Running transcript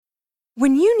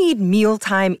When you need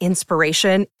mealtime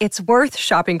inspiration, it's worth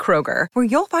shopping Kroger, where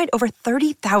you'll find over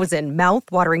 30,000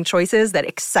 mouth-watering choices that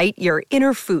excite your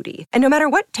inner foodie. And no matter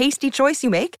what tasty choice you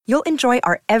make, you'll enjoy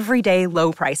our everyday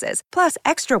low prices, plus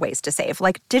extra ways to save,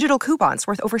 like digital coupons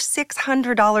worth over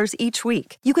 $600 each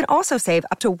week. You can also save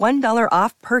up to $1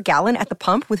 off per gallon at the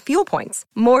pump with fuel points.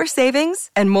 More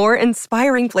savings and more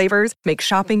inspiring flavors make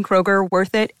shopping Kroger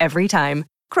worth it every time.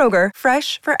 Kroger,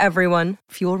 fresh for everyone.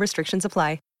 Fuel restrictions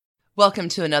apply. Welcome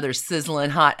to another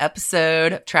sizzling hot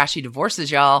episode of Trashy Divorces,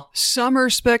 y'all. Summer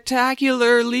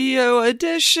Spectacular Leo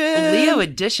Edition. Leo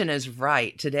Edition is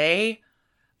right. Today,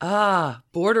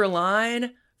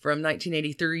 Borderline from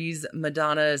 1983's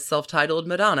Madonna's self-titled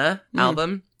Madonna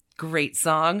album. Great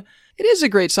song. It is a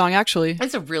great song, actually.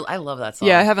 I love that song.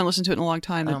 Yeah, I haven't listened to it in a long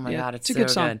time. Oh my God, it's a so good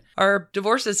song. good. Our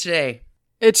divorces today.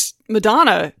 It's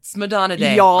Madonna. It's Madonna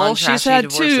Day. Y'all, on she's Trashy had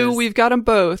Divorces. 2. We've got them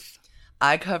both.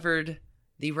 I covered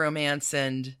the romance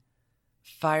and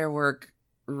firework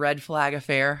red flag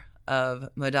affair of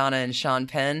Madonna and Sean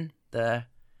Penn, the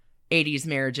 80s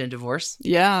marriage and divorce.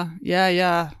 Yeah.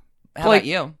 How about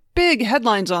you? Big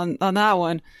headlines on that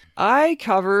one. I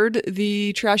covered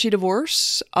the trashy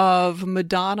divorce of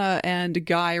Madonna and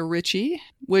Guy Ritchie,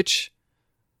 which,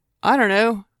 I don't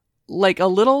know, like a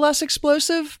little less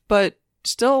explosive, but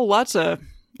still lots of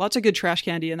good trash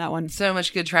candy in that one. So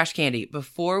much good trash candy.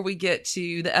 Before we get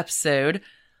to the episode,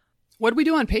 what did we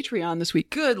do on Patreon this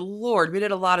week? Good Lord, we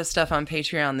did a lot of stuff on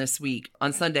Patreon this week.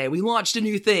 On Sunday, we launched a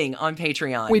new thing on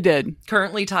Patreon. We did.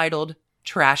 Currently titled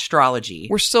Trashtrology.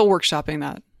 We're still workshopping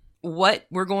that. What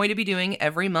we're going to be doing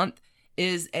every month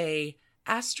is a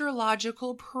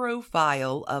astrological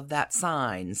profile of that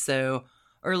sign. So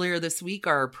earlier this week,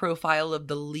 our profile of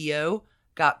the Leo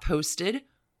got posted.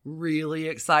 Really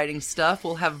exciting stuff.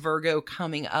 We'll have Virgo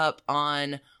coming up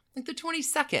on the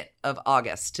 22nd of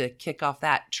August to kick off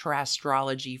that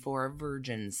Trashtrology for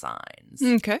Virgin signs.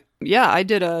 Okay. Yeah, I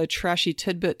did a trashy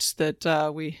tidbits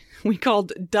that we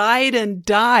called Died and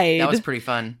Died. That was pretty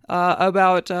fun.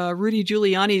 About Rudy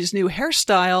Giuliani's new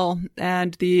hairstyle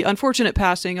and the unfortunate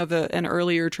passing of an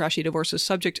earlier trashy divorces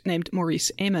subject named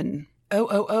Maurice Amon.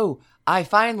 Oh. I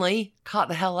finally caught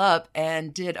the hell up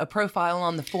and did a profile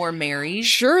on the Four Marys.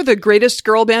 Sure, the greatest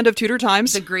girl band of Tudor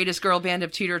times. The greatest girl band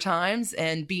of Tudor times,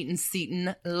 and Beaton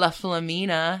Seaton, La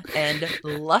Flamina, and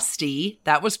Lusty.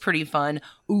 That was pretty fun.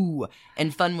 Ooh,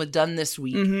 and fun with Done this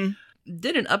week. Mm-hmm.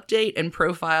 Did an update and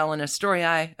profile in a story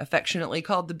I affectionately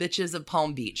called The Bitches of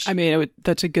Palm Beach. I mean,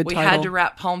 that's a good title. We had to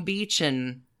wrap Palm Beach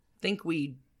and think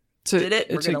we did it.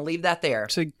 We're going to leave that there.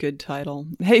 It's a good title.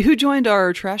 Hey, who joined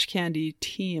our Trash Candy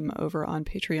team over on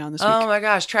Patreon this week? Oh my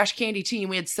gosh, Trash Candy team.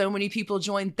 We had so many people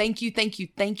join. Thank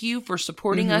you for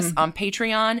supporting us on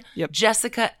Patreon. Yep.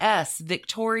 Jessica S.,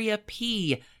 Victoria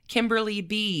P., Kimberly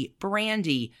B.,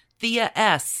 Brandy, Thea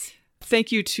S.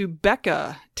 Thank you to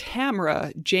Becca,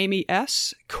 Tamra, Jamie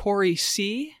S., Corey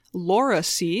C., Laura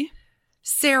C.,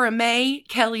 Sarah May,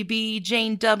 Kelly B.,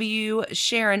 Jane W.,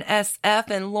 Sharon S.F.,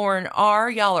 and Lauren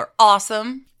R. Y'all are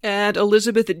awesome. And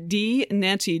Elizabeth D.,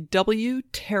 Nancy W.,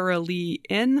 Tara Lee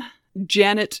N.,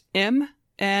 Janet M.,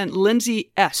 and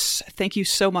Lindsay S. Thank you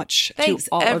so much to all of you. Thanks,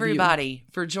 everybody,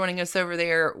 for joining us over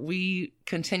there. We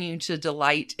continue to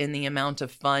delight in the amount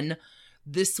of fun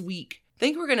this week. I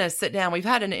think we're going to sit down. We've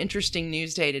had an interesting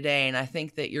news day today, and I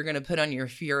think that you're going to put on your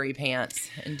fury pants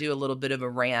and do a little bit of a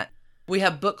rant. We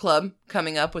have book club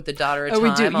coming up with the Daughter of Time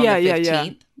we do. on the 15th. Yeah.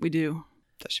 We do.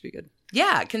 That should be good.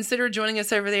 Yeah, consider joining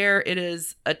us over there. It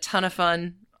is a ton of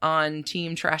fun on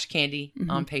Team Trash Candy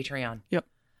on Patreon. Yep.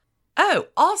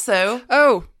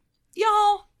 Oh,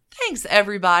 y'all, thanks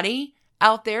everybody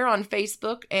out there on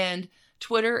Facebook and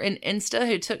Twitter and Insta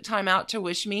who took time out to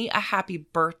wish me a happy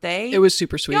birthday. It was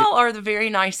super sweet. Y'all are the very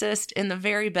nicest and the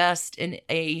very best, and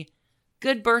a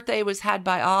good birthday was had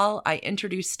by all. I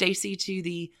introduced Stacy to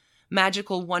the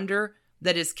magical wonder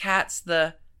that is Cats,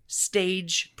 the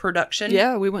stage production.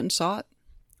 Yeah, we went and saw it.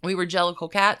 We were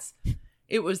Jellicle Cats.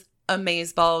 It was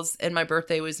amazeballs, and my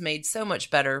birthday was made so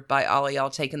much better by all of y'all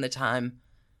taking the time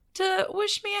to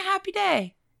wish me a happy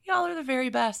day. Y'all are the very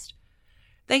best.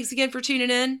 Thanks again for tuning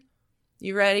in.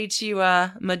 You ready to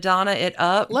Madonna it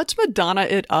up? Let's Madonna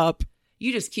it up.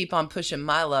 You just keep on pushing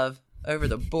my love over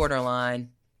the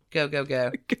borderline. Go, go,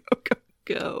 go.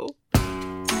 Go.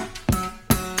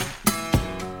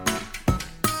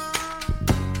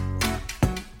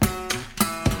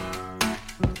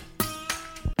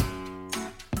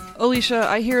 Alicia,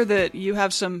 I hear that you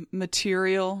have some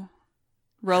material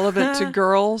relevant to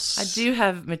girls. I do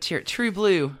have material.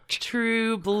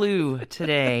 True blue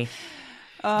today.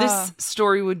 This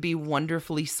story would be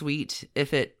wonderfully sweet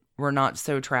if it were not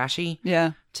so trashy.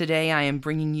 Yeah. Today I am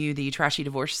bringing you the trashy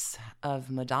divorce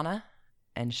of Madonna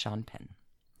and Sean Penn.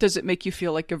 Does it make you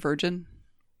feel like a virgin?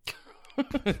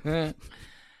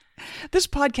 This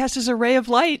podcast is a ray of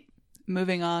light.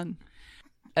 Moving on.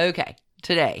 Okay,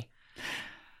 today,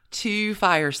 2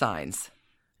 fire signs.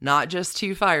 Not just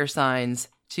 2 fire signs,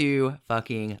 2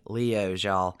 fucking Leos,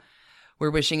 y'all.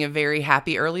 We're wishing a very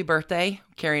happy early birthday,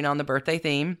 carrying on the birthday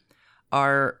theme.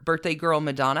 Our birthday girl,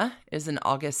 Madonna, is an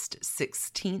August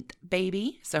 16th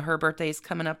baby, so her birthday is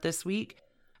coming up this week.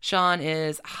 Sean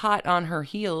is hot on her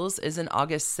heels, is an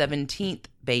August 17th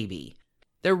baby.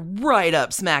 They're right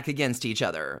up smack against each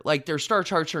other. Like, their star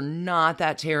charts are not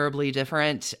that terribly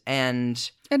different.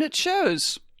 And it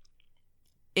shows.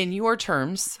 In your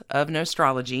terms of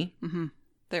nostrology,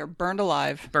 they're burned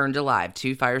alive. Burned alive.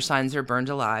 2 fire signs are burned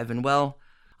alive. And, well,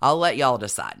 I'll let y'all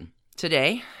decide.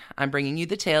 Today, I'm bringing you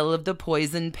the tale of the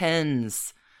poison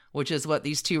pens, which is what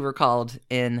these 2 were called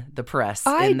in the press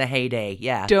in the heyday.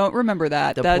 Yeah. Don't remember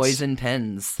that. The That's poison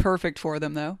pens. perfect for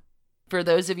them, though. For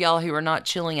those of y'all who are not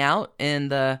chilling out in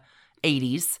the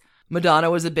 80s, Madonna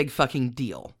was a big fucking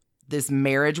deal. This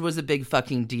marriage was a big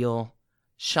fucking deal.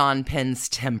 Sean Penn's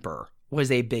temper was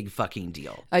a big fucking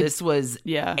deal. This was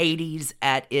 80s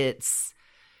at its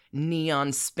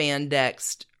neon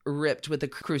spandex ripped with a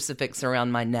crucifix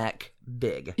around my neck.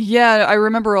 Big. Yeah, I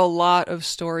remember a lot of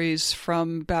stories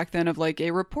from back then of like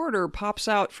a reporter pops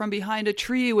out from behind a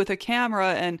tree with a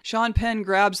camera and Sean Penn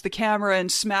grabs the camera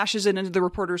and smashes it into the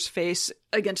reporter's face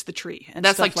against the tree. And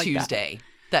that's stuff like Tuesday.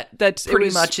 That's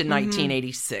pretty much in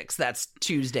 1986. That's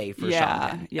Tuesday for Sean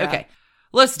Penn. Yeah. Okay,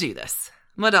 let's do this.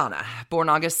 Madonna, born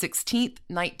August 16th,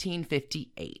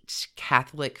 1958.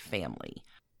 Catholic family.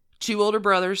 2 older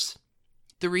brothers,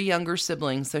 3 younger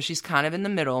siblings, so she's kind of in the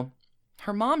middle.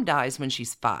 Her mom dies when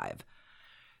she's 5.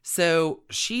 So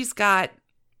she's got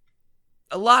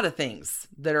a lot of things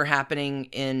that are happening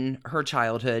in her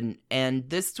childhood. And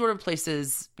this sort of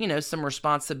places, some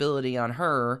responsibility on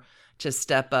her to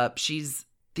step up. She's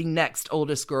the next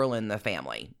oldest girl in the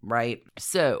family, right?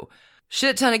 So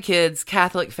shit ton of kids,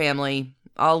 Catholic family,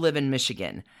 all live in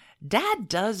Michigan. Dad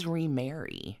does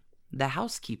remarry the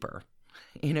housekeeper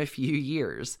in a few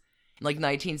years, like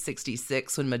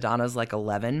 1966 when Madonna's like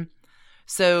 11.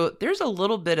 So there's a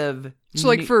little bit of... So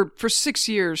like for 6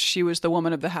 years, she was the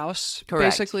woman of the house,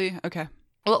 correct. Basically? Okay.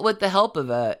 Well, with the help of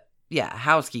a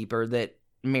housekeeper that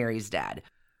marries dad.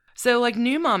 So like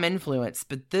new mom influence,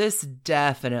 but this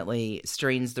definitely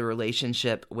strains the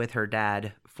relationship with her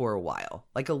dad for a while.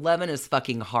 Like 11 is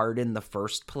fucking hard in the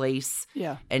first place.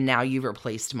 Yeah. And now you've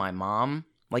replaced my mom.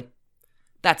 Like,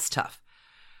 that's tough.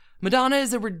 Madonna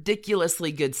is a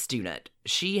ridiculously good student.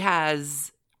 She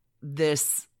has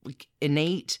this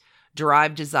innate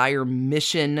drive, desire,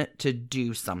 mission to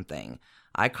do something.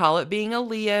 I call it being a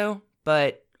Leo,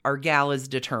 but our gal is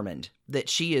determined that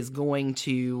she is going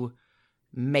to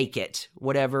make it,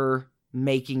 whatever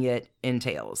making it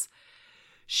entails.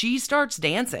 She starts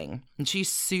dancing, and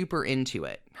she's super into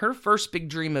it. Her first big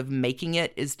dream of making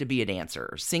it is to be a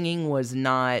dancer. Singing was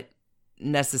not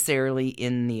necessarily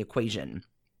in the equation.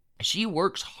 She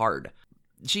works hard.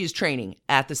 She is training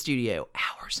at the studio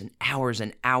hours and hours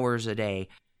and hours a day.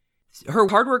 Her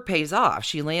hard work pays off.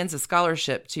 She lands a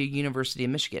scholarship to University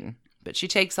of Michigan, but she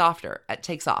takes off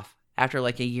after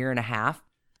like a year and a half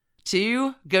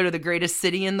to go to the greatest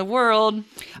city in the world.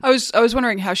 I was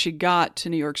wondering how she got to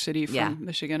New York City from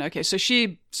Michigan. Okay,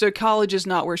 so college is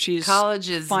not where she's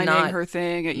finding her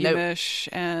thing at UMich,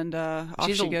 and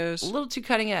off she goes. A little too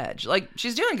cutting edge. Like,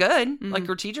 she's doing good. Mm-hmm. Like,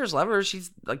 her teachers love her.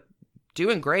 She's like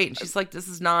doing great. And she's like, this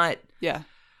is not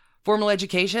formal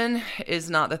education is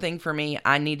not the thing for me.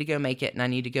 I need to go make it, and I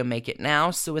need to go make it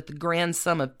now. So with the grand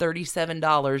sum of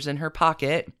 $37 in her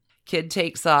pocket, kid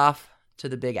takes off to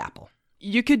the Big Apple.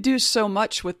 You could do so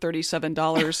much with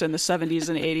 $37 in the 70s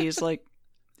and 80s. Like,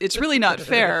 it's really not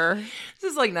fair.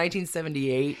 This is like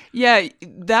 1978. Yeah,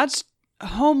 that's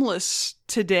homeless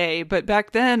today. But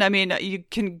back then, I mean, you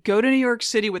can go to New York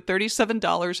City with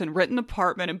 $37 and rent an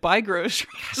apartment and buy groceries.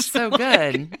 So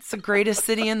good. It's the greatest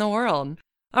city in the world.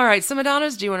 All right, so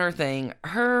Madonna's doing her thing.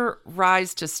 Her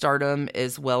rise to stardom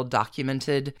is well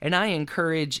documented, and I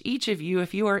encourage each of you,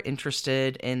 if you are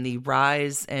interested in the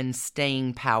rise and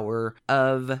staying power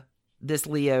of this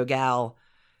Leo gal,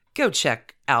 go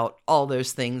check out all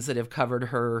those things that have covered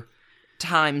her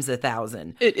times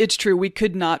 1,000. It's true. We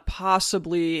could not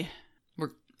possibly...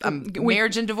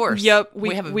 marriage and divorce. Yep.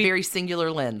 We have a very singular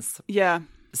lens. Yeah.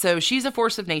 So she's a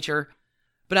force of nature.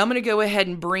 But I'm going to go ahead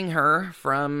and bring her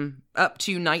from up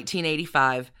to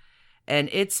 1985 and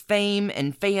it's fame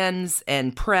and fans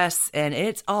and press, and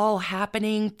it's all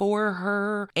happening for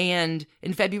her. And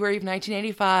in February of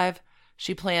 1985,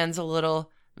 she plans a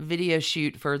little video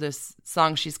shoot for this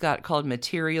song she's got called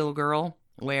Material Girl,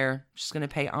 where she's going to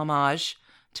pay homage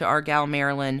to our gal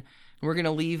Marilyn. We're going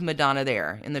to leave Madonna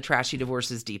there in the Trashy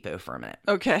Divorces Depot for a minute.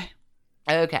 Okay.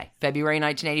 Okay, February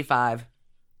 1985.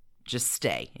 Just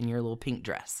stay in your little pink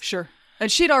dress. Sure.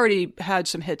 And she'd already had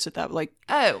some hits at that, like...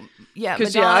 Oh, yeah.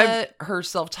 Madonna, her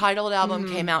self-titled album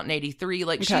came out in 83.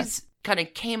 Like, she's kind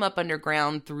of came up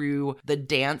underground through the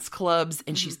dance clubs,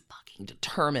 and she's fucking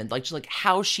determined. Like, she's like,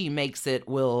 how she makes it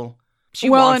will... She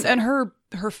wants it. And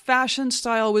her fashion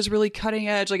style was really cutting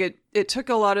edge. Like, it took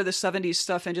a lot of the 70s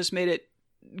stuff and just made it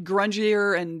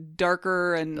grungier and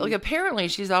darker. And like, apparently,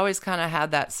 she's always kind of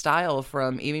had that style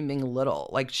from even being little.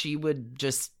 Like, she would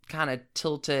just kind of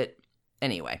tilt it.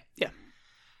 Anyway. Yeah.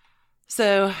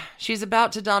 So she's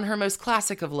about to don her most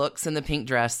classic of looks in the pink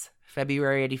dress.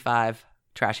 February 85,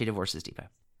 Trashy Divorces Depot.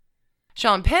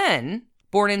 Sean Penn,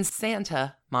 born in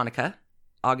Santa Monica,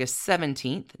 August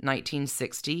 17th,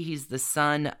 1960. He's the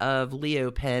son of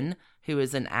Leo Penn, who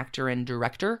is an actor and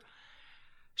director.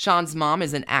 Sean's mom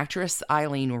is an actress,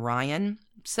 Eileen Ryan.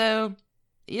 So,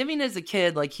 even as a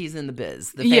kid, like, he's in the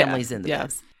biz. The family's in the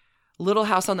biz. Little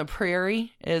House on the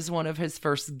Prairie is one of his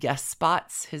first guest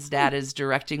spots. His dad is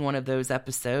directing one of those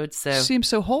episodes. So seems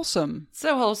so wholesome.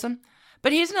 So wholesome.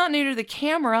 But he's not new to the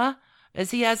camera,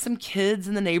 as he has some kids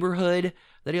in the neighborhood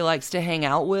that he likes to hang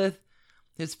out with.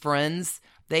 His friends,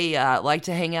 they like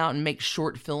to hang out and make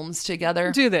short films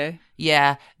together. Do they?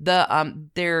 Yeah.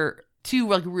 They're two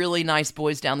like really nice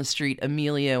boys down the street,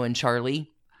 Emilio and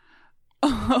Charlie.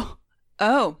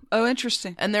 Oh,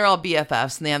 interesting. And they're all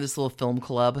BFFs, and they have this little film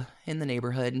club in the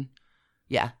neighborhood.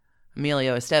 Yeah.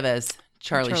 Emilio Estevez,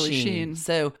 Charlie Sheen.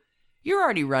 So you're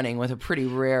already running with a pretty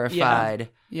rarefied,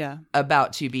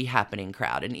 about to be happening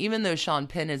crowd. And even though Sean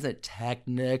Penn isn't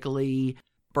technically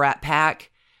Brat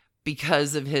Pack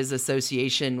because of his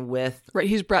association with... Right,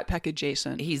 he's Brat Pack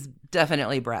adjacent. He's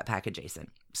definitely Brat Pack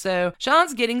adjacent. So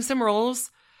Sean's getting some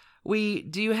roles. We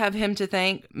do have him to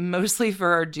thank mostly for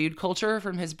our dude culture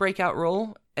from his breakout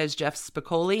role as Jeff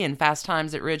Spicoli in Fast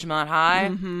Times at Ridgemont High.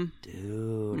 Mm-hmm.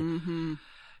 Dude. Mm-hmm.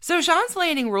 So Sean's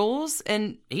landing roles,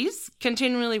 and he's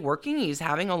continually working. He's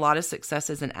having a lot of success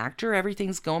as an actor.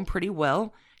 Everything's going pretty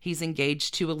well. He's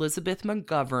engaged to Elizabeth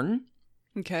McGovern.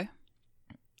 Okay.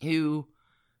 Who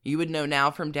you would know now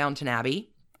from Downton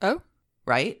Abbey. Oh?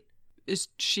 Right? Is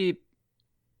she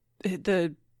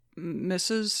the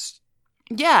Mrs.?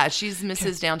 Yeah, she's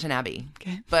Mrs. Downton Abbey.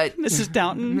 Okay. But Mrs.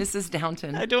 Downton? Mrs.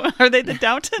 Downton. Are they the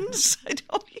Downtons? I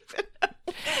don't even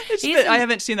know. I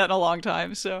haven't seen that in a long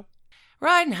time, so.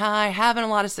 Riding high, having a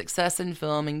lot of success in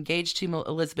film, engaged to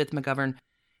Elizabeth McGovern.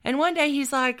 And one day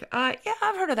he's like, yeah,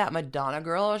 I've heard of that Madonna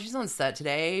girl. She's on set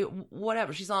today.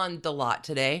 Whatever. She's on The Lot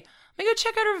today. Let me go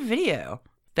check out her video.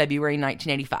 February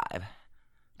 1985.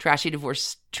 Trashy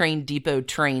Divorce Train Depot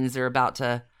trains are about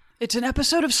to... It's an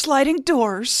episode of Sliding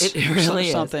Doors. It really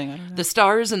is. Something. I don't know. The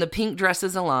stars and the pink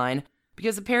dresses align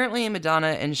because apparently Madonna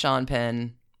and Sean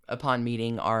Penn, upon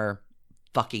meeting, are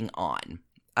fucking on.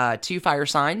 Two fire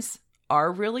signs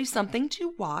are really something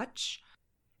to watch.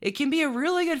 It can be a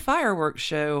really good fireworks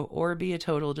show or be a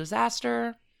total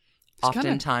disaster.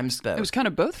 Oftentimes both. It was kind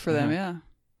of both for them, yeah.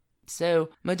 So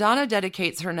Madonna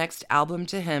dedicates her next album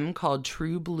to him called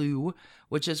True Blue,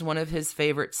 which is one of his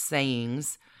favorite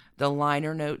sayings. The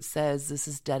liner note says, "This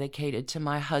is dedicated to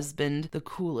my husband, the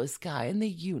coolest guy in the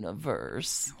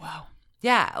universe." Wow.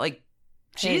 Yeah, like,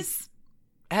 she's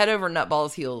head over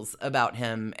nutballs heels about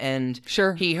him. And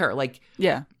her, like...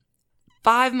 Yeah.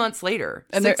 5 months later.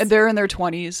 And they're in their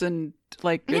 20s, and,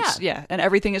 like, it's, and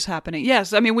everything is happening.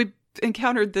 Yes, I mean, we've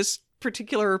encountered this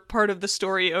particular part of the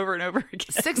story over and over again.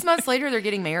 6 months later, they're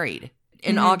getting married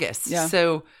in August. Yeah.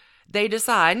 So... they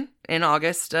decide in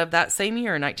August of that same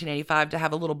year, 1985, to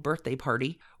have a little birthday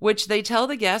party, which they tell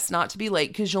the guests not to be late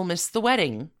because you'll miss the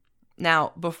wedding.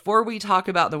 Now, before we talk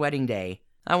about the wedding day,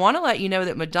 I want to let you know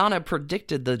that Madonna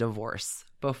predicted the divorce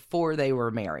before they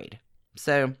were married.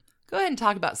 So go ahead and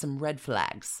talk about some red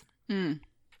flags.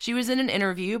 She was in an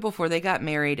interview before they got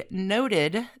married,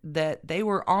 noted that they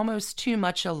were almost too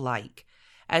much alike.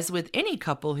 As with any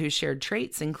couple who shared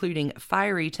traits including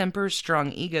fiery tempers,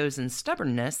 strong egos, and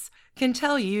stubbornness, can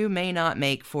tell you may not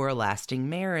make for a lasting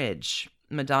marriage.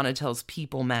 Madonna tells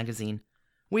People magazine,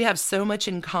 "We have so much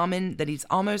in common that he's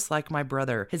almost like my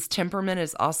brother. His temperament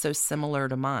is also similar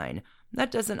to mine.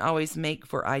 That doesn't always make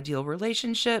for ideal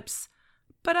relationships,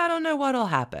 but I don't know what'll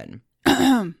happen."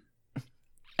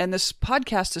 And this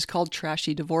podcast is called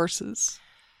Trashy Divorces.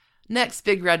 Next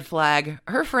big red flag,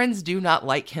 her friends do not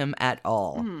like him at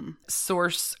all.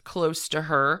 Source close to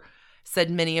her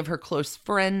said many of her close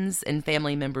friends and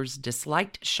family members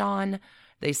disliked Sean.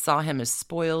 They saw him as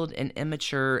spoiled and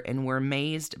immature and were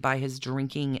amazed by his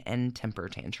drinking and temper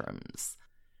tantrums.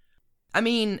 I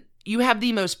mean, you have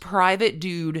the most private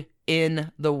dude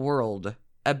in the world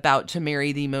about to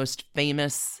marry the most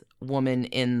famous woman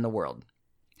in the world.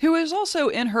 Who is also,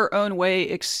 in her own way,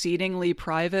 exceedingly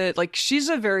private. Like, she's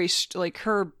a very,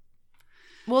 her...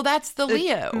 Well, that's the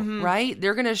Leo, right?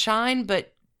 They're going to shine,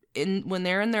 but when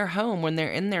they're in their home, when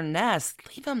they're in their nest,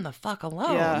 leave them the fuck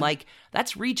alone. Yeah. Like,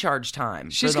 that's recharge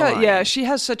time. She's got, she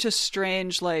has such a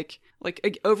strange, like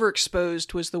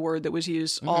overexposed was the word that was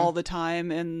used all the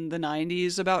time in the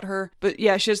 90s about her. But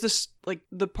yeah, she has this, like,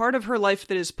 the part of her life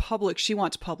that is public, she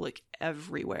wants public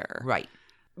everywhere. Right.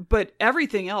 But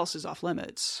everything else is off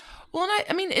limits. Well, and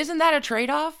I mean, isn't that a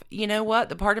trade-off? You know what?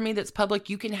 The part of me that's public,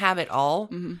 you can have it all,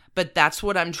 but that's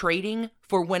what I'm trading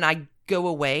for when I go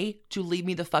away to leave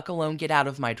me the fuck alone, get out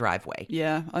of my driveway.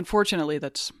 Yeah, unfortunately,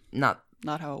 that's not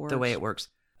how it works. The way it works.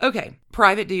 Okay,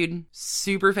 private dude,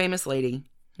 super famous lady.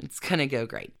 It's gonna go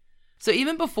great. So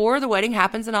even before the wedding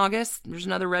happens in August, there's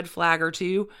another red flag or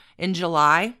two. In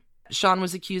July, Sean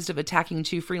was accused of attacking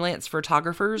 2 freelance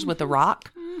photographers with a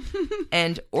rock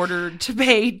and ordered to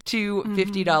pay 2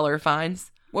 $50 fines.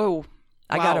 Whoa.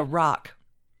 I got a rock.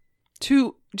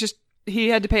 He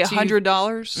had to pay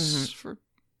 $100 for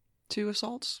 2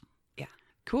 assaults? Yeah.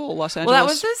 Cool, Los Angeles. Well, that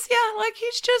was this, like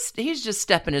he's just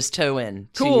stepping his toe in.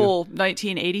 Cool,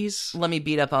 1980s. Let me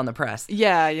beat up on the press.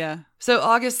 Yeah. So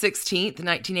August 16th,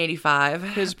 1985.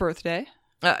 His birthday.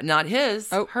 Not his.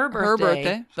 Her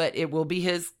birthday. But it will be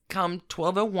his come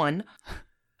 12:01.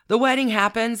 The wedding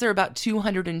happens. There are about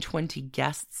 220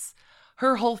 guests.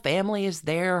 Her whole family is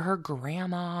there. Her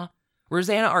grandma.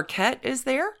 Rosanna Arquette is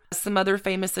there. Some other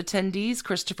famous attendees.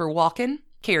 Christopher Walken,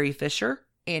 Carrie Fisher,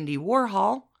 Andy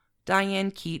Warhol,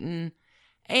 Diane Keaton,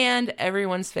 and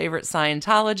everyone's favorite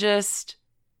Scientologist,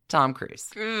 Tom Cruise.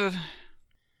 Ugh.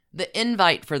 The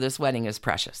invite for this wedding is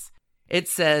precious. It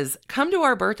says, come to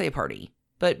our birthday party,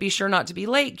 but be sure not to be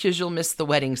late because you'll miss the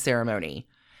wedding ceremony.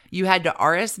 You had to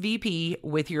RSVP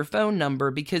with your phone number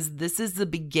because this is the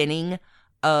beginning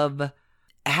of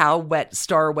how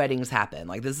star weddings happen.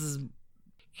 Like it's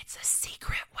a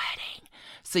secret wedding.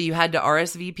 So you had to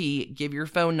RSVP, give your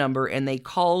phone number, and they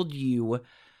called you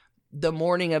the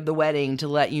morning of the wedding to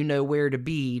let you know where to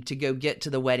be to go get to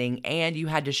the wedding. And you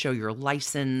had to show your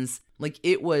license. Like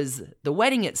the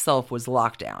wedding itself was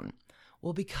locked down.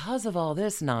 Well, because of all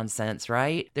this nonsense,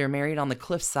 right? They're married on the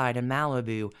cliffside in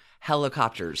Malibu,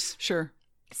 helicopters. Sure.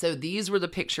 So these were the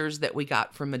pictures that we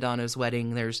got from Madonna's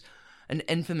wedding. There's an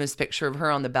infamous picture of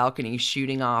her on the balcony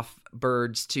shooting off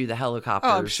birds to the helicopters.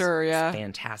 Oh, I'm sure, yeah. It's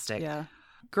fantastic. Yeah.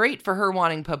 Great for her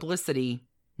wanting publicity.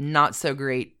 Not so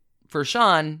great for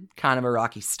Sean. Kind of a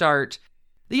rocky start.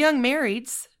 The young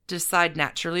marrieds decide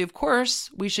naturally, of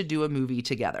course, we should do a movie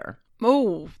together.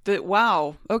 Oh,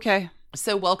 wow. Okay.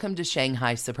 So Welcome to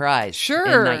Shanghai Surprise. Sure.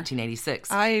 In 1986.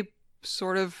 I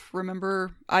sort of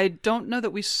remember. I don't know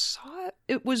that we saw it.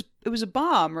 It was a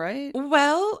bomb, right?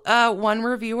 Well, one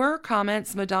reviewer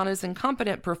comments Madonna's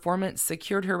incompetent performance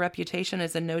secured her reputation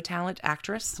as a no-talent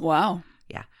actress. Wow.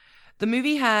 Yeah. The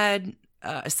movie had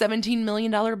a $17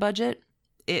 million budget.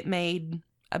 It made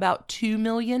about $2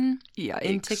 million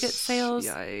in ticket sales.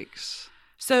 Yikes.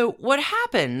 So what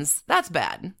happens, that's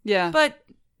bad. Yeah. But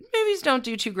movies don't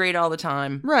do too great all the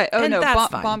time. Right. Oh, and no.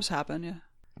 That's fine. Bombs happen, yeah.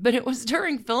 But it was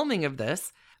during filming of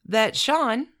this that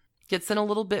Sean gets in a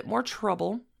little bit more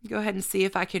trouble. Go ahead and see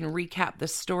if I can recap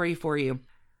this story for you.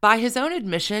 By his own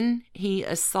admission, he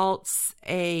assaults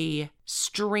a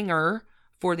stringer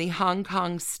for the Hong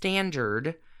Kong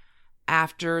Standard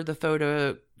after the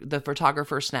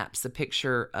photographer snaps a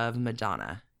picture of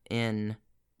Madonna in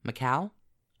Macau.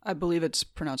 I believe it's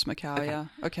pronounced Macau, yeah.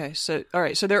 Okay, so, all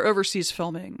right, so they're overseas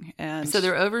filming. And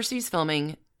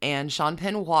Sean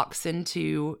Penn walks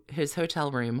into his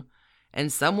hotel room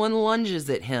and someone lunges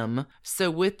at him. So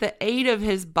with the aid of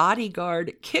his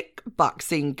bodyguard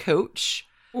kickboxing coach,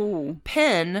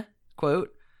 Penn,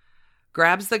 quote,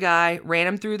 grabs the guy, ran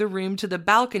him through the room to the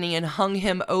balcony and hung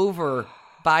him over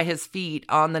by his feet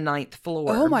on the 9th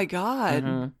floor. Oh my God.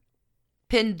 Mm-hmm.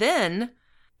 Penn then...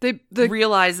 They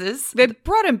realizes they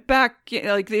brought him back,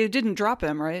 like they didn't drop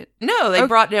him, right? No,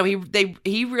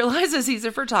 he realizes he's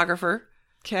a photographer.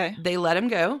 Okay. They let him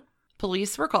go.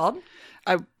 Police were called.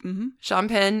 Sean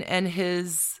Penn and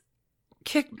his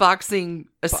kickboxing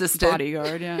assistant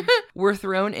bodyguard, yeah, were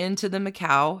thrown into the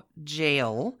Macau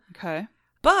jail. Okay.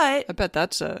 But I bet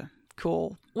that's a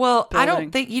cool. Well, I building.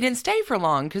 don't think he didn't stay for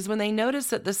long, because when they notice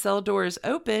that the cell door is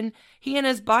open, he and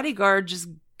his bodyguard just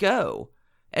go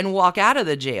and walk out of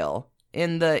the jail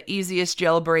in the easiest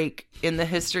jailbreak in the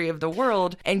history of the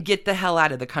world and get the hell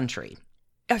out of the country.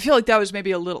 I feel like that was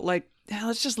maybe a little like,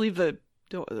 let's just leave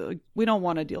we don't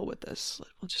want to deal with this.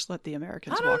 We'll just let the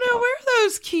Americans I don't know where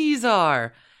those keys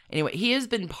are. Anyway, he has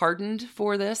been pardoned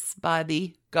for this by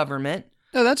the government.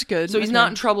 Oh, that's good. So he's not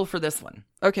in trouble for this one.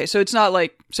 Okay, so it's not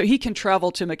like, so he can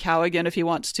travel to Macau again if he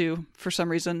wants to, for some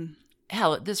reason.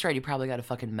 Hell, at this rate, he probably got a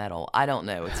fucking medal. I don't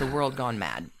know. It's a world gone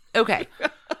mad. Okay.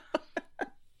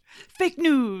 Fake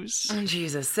news. Oh,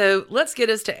 Jesus. So let's get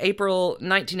us to April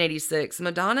 1986.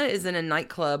 Madonna is in a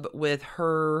nightclub with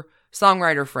her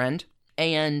songwriter friend,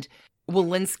 and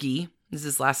Walensky, is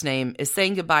his last name, is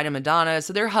saying goodbye to Madonna.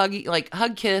 So they're hugging, like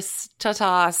hug, kiss,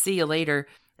 ta-ta, see you later.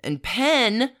 And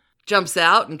Penn jumps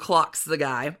out and clocks the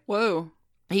guy. Whoa.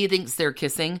 He thinks they're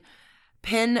kissing.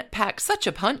 Penn packs such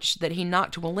a punch that he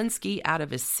knocked Walensky out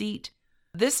of his seat.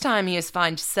 This time he is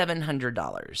fined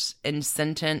 $700 and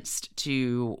sentenced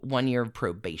to 1 year of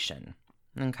probation.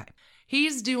 Okay.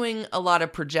 He's doing a lot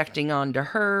of projecting onto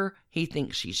her. He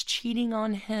thinks she's cheating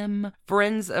on him.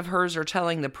 Friends of hers are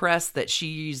telling the press that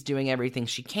she's doing everything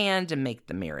she can to make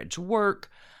the marriage work,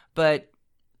 but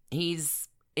he's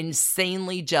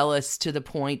insanely jealous to the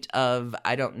point of,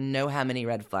 I don't know how many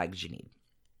red flags you need.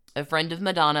 A friend of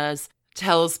Madonna's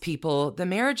tells people the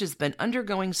marriage has been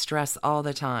undergoing stress all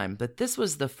the time, but this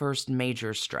was the first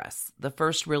major stress, the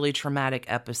first really traumatic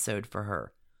episode for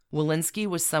her. Walensky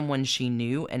was someone she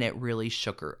knew, and it really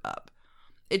shook her up.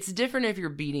 It's different if you're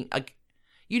beating,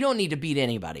 you don't need to beat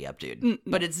anybody up, dude,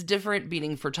 but it's different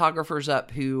beating photographers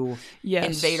up who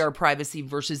invade our privacy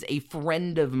versus a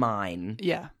friend of mine.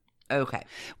 Yeah. Okay.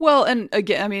 Well, and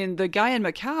again, I mean, the guy in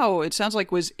Macau, it sounds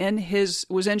like was in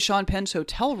Sean Penn's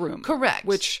hotel room. Correct.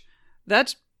 Which,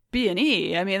 that's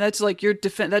B&E. I mean, that's like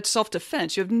that's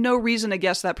self-defense. You have no reason to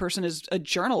guess that person is a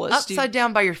journalist. Upside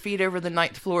down by your feet over the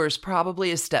ninth floor is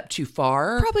probably a step too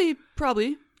far.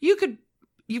 Probably.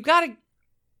 You've got a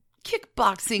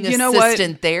kickboxing You know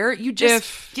assistant what? there. You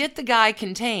just get the guy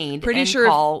contained. Pretty and sure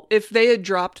call. if they had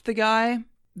dropped the guy,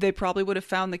 they probably would have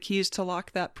found the keys to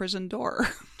lock that prison door.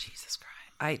 Jesus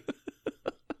Christ.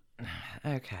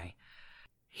 Okay.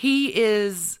 He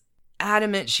is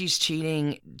adamant she's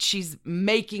cheating. She's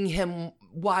making him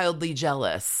wildly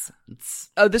jealous.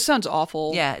 This sounds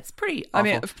awful. Yeah, it's pretty awful.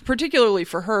 I mean, particularly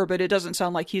for her, but it doesn't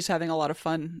sound like he's having a lot of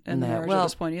fun in the marriage at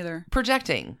this point either.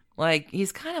 Projecting. Like,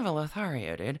 he's kind of a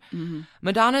Lothario, dude. Mm-hmm.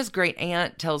 Madonna's great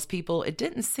aunt tells people it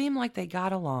didn't seem like they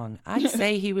got along. I'd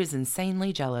say he was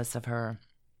insanely jealous of her.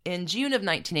 In June of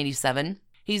 1987,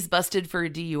 he's busted for a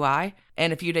DUI,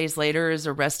 and a few days later is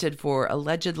arrested for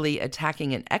allegedly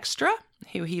attacking an extra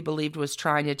who he believed was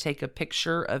trying to take a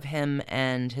picture of him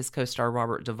and his co-star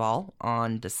Robert Duvall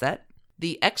on the set.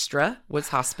 The extra was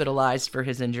hospitalized for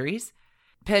his injuries.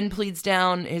 Penn pleads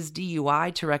down his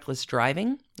DUI to reckless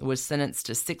driving, was sentenced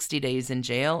to 60 days in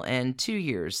jail and 2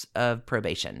 years of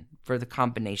probation for the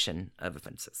combination of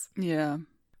offenses. Yeah.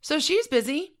 So she's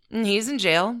busy, and he's in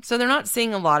jail, so they're not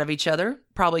seeing a lot of each other.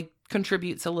 Probably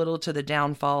contributes a little to the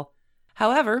downfall.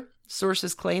 However,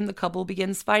 sources claim the couple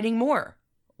begins fighting more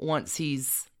once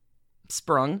he's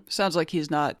sprung. Sounds like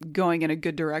he's not going in a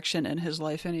good direction in his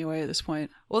life anyway at this point.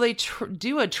 Well, they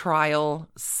do a trial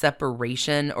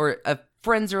separation, or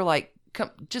friends are like,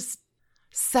 come, just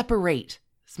separate.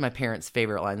 It's my parents'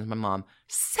 favorite line with my mom.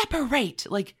 Separate.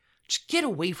 Like, just get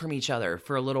away from each other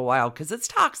for a little while because it's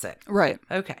toxic. Right.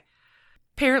 Okay.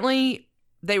 Apparently,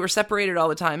 they were separated all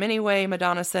the time anyway,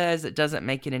 Madonna says. It doesn't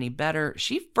make it any better.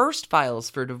 She first files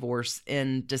for divorce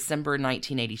in December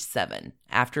 1987,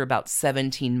 after about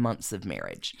 17 months of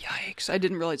marriage. Yikes. I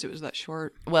didn't realize it was that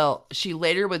short. Well, she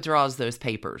later withdraws those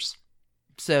papers.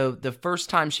 So the first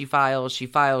time she files, she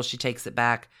takes it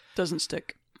back. Doesn't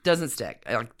stick.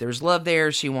 Like, there's love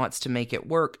there. She wants to make it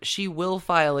work. She will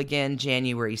file again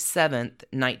January 7th,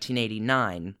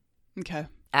 1989. Okay.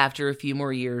 After a few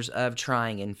more years of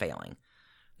trying and failing.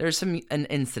 There's an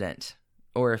incident,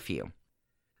 or a few.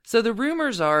 So the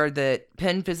rumors are that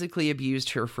Penn physically abused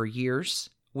her for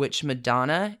years, which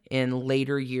Madonna, in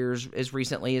later years, as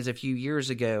recently as a few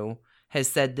years ago, has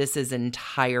said this is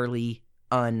entirely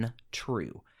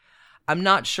untrue. I'm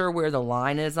not sure where the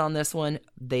line is on this one.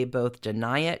 They both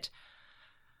deny it.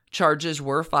 Charges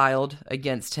were filed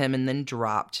against him and then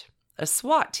dropped. A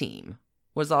SWAT team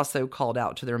was also called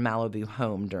out to their Malibu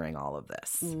home during all of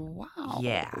this. Wow.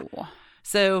 Yeah.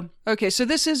 So, okay, so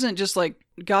this isn't just like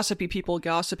gossipy people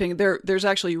gossiping. There's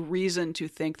actually reason to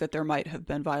think that there might have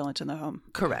been violence in the home.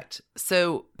 Correct.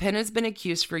 So Penn has been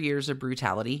accused for years of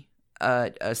brutality.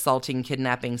 assaulting,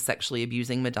 kidnapping, sexually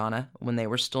abusing Madonna when they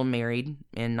were still married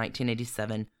in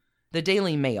 1987. The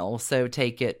Daily Mail, so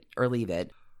take it or leave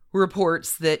it,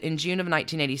 reports that in June of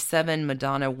 1987,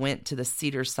 Madonna went to the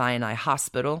Cedars-Sinai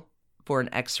Hospital for an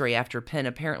x-ray after Penn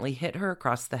apparently hit her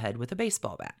across the head with a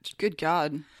baseball bat. Good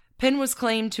God. Penn was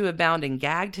claimed to have bound and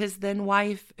gagged his then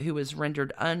wife, who was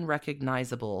rendered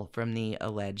unrecognizable from the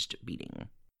alleged beating.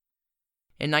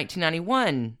 In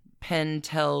 1991, Penn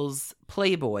tells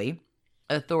Playboy,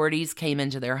 authorities came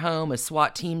into their home. A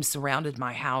SWAT team surrounded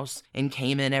my house and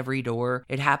came in every door.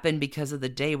 It happened because of the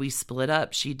day we split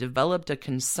up. She developed a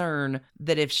concern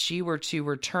that if she were to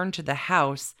return to the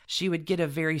house, she would get a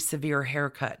very severe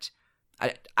haircut.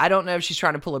 I don't know if she's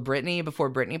trying to pull a Britney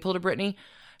before Britney pulled a Britney.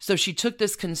 So she took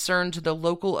this concern to the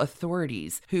local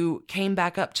authorities who came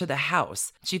back up to the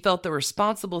house. She felt the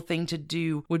responsible thing to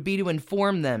do would be to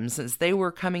inform them since they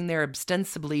were coming there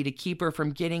ostensibly to keep her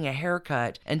from getting a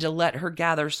haircut and to let her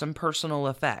gather some personal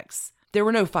effects. There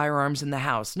were no firearms in the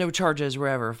house. No charges were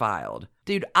ever filed.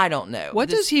 Dude, I don't know. What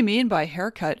does he mean by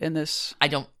haircut in this?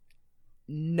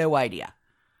 No idea.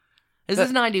 This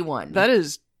is 91.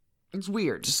 It's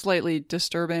weird. Slightly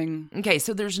disturbing. Okay,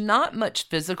 so there's not much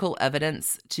physical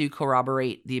evidence to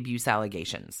corroborate the abuse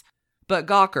allegations. But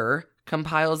Gawker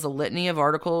compiles a litany of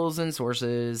articles and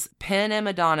sources. Penn and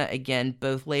Madonna, again,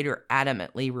 both later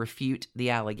adamantly refute the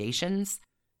allegations.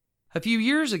 A few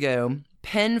years ago,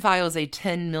 Penn files a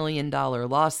 $10 million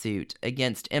lawsuit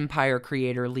against Empire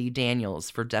creator Lee Daniels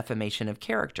for defamation of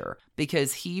character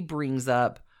because he brings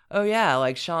up, oh yeah,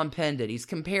 like Sean Penn did. He's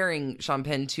comparing Sean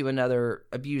Penn to another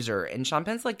abuser. And Sean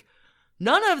Penn's like,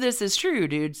 none of this is true,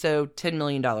 dude. So $10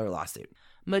 million lawsuit.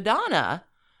 Madonna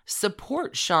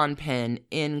supports Sean Penn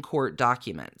in court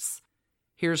documents.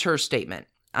 Here's her statement.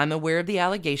 I'm aware of the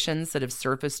allegations that have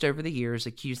surfaced over the years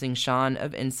accusing Sean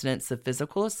of incidents of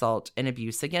physical assault and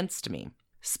abuse against me.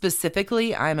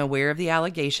 Specifically, I am aware of the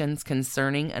allegations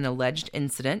concerning an alleged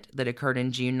incident that occurred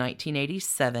in June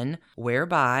 1987,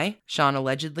 whereby Sean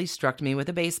allegedly struck me with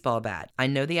a baseball bat. I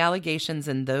know the allegations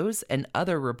in those and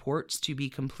other reports to be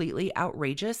completely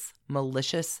outrageous,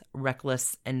 malicious,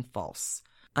 reckless, and false.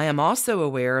 I am also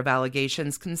aware of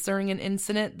allegations concerning an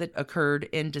incident that occurred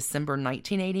in December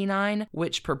 1989,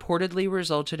 which purportedly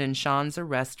resulted in Sean's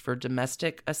arrest for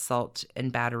domestic assault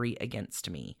and battery against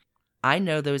me. I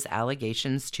know those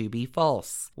allegations to be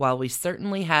false. While we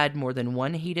certainly had more than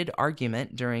one heated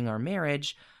argument during our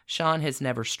marriage, Sean has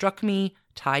never struck me,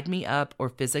 tied me up, or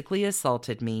physically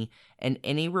assaulted me, and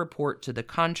any report to the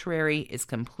contrary is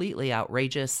completely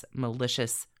outrageous,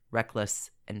 malicious,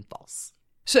 reckless, and false.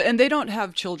 So, and they don't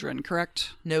have children,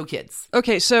 correct? No kids.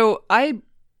 Okay, so I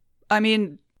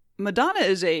mean, Madonna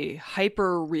is a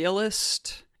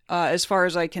hyper-realist, as far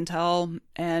as I can tell,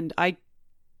 and I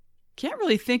can't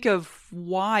really think of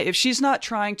why, if she's not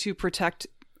trying to protect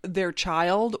their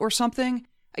child or something,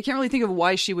 I can't really think of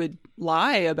why she would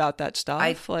lie about that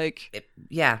stuff.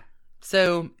 Yeah.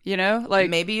 So, you know, like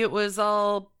maybe it was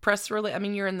all press related. I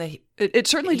mean, you're in the it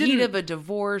certainly heat didn't of a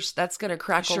divorce. That's going to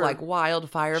crackle Sure. like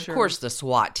wildfire. Sure. Of course, the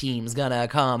SWAT team's going to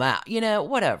come out,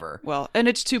 whatever. Well, and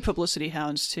it's two publicity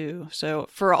hounds too. So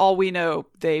for all we know,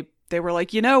 they were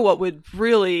like, what would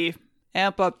really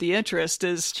amp up the interest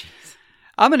is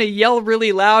I'm going to yell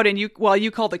really loud and you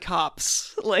call the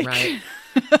cops. Like, right.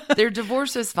 Their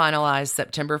divorce is finalized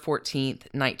September 14th,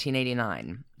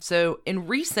 1989. So in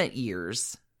recent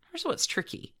years, here's what's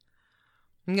tricky.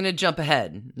 I'm going to jump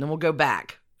ahead and then we'll go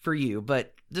back for you,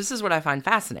 but this is what I find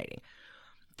fascinating.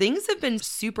 Things have been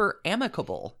super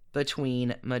amicable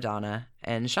between Madonna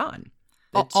and Sean.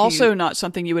 Also not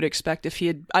something you would expect if he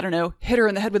had, I don't know, hit her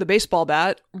in the head with a baseball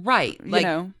bat. Right.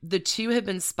 Like, the two have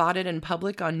been spotted in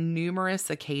public on numerous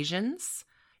occasions.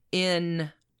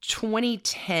 In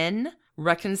 2010,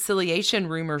 reconciliation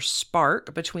rumors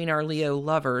spark between our Leo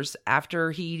lovers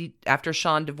after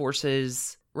Sean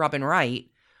divorces Robin Wright.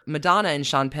 Madonna and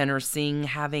Sean Penn are seen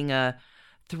having a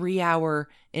 3-hour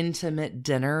intimate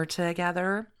dinner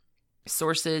together.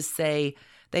 Sources say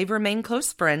they've remained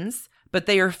close friends, but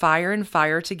they are fire and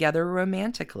fire together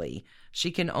romantically.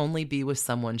 She can only be with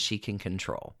someone she can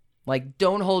control. Like,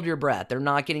 don't hold your breath. They're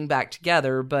not getting back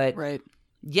together, but right.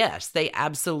 Yes, they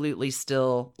absolutely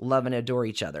still love and adore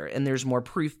each other. And there's more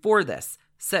proof for this.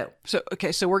 So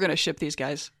we're going to ship these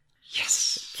guys.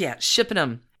 Yes. Yeah, shipping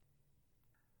them.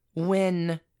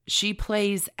 When she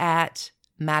plays at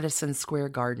Madison Square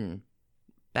Garden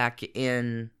back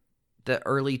in the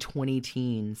early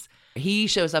 20-teens, he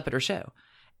shows up at her show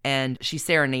and she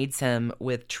serenades him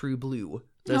with True Blue,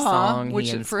 the song he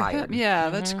inspired.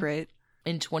 That's great.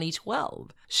 In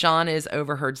 2012, Sean is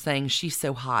overheard saying, "She's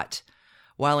so hot.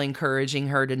 while encouraging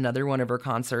her at another one of her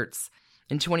concerts.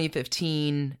 In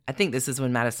 2015, I think this is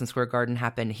when Madison Square Garden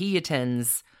happened, he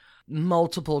attends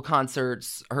multiple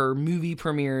concerts, her movie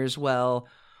premieres. Well,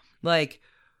 like,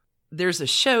 there's a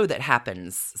show that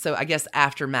happens. So I guess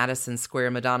after Madison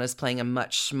Square, Madonna's playing a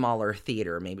much smaller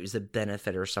theater. Maybe it was a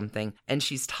benefit or something. And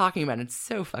she's talking about it. It's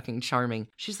so fucking charming.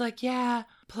 She's like, yeah,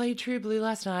 played True Blue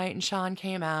last night and Sean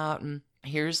came out and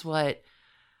here's what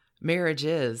marriage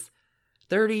is.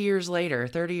 30 years later,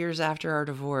 30 years after our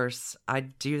divorce, I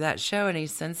do that show and he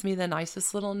sends me the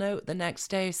nicest little note the next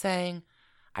day saying,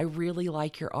 I really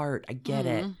like your art. I get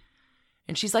it.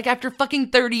 And she's like, after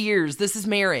fucking 30 years, this is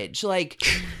marriage. Like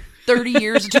 30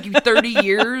 years, it took you 30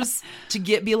 years to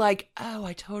be like, oh,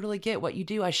 I totally get what you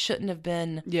do. I shouldn't have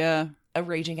been a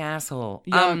raging asshole.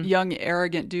 Young,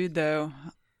 arrogant dude, though.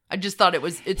 I just thought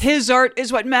it's his art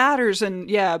is what matters, and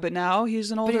but now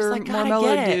he's an older, like, more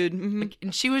mellow dude. Like,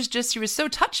 and she was so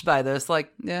touched by this.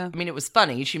 Like, I mean, it was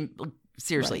funny. She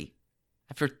seriously,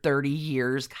 after 30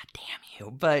 years, god damn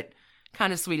you, but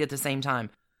kind of sweet at the same time.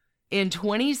 In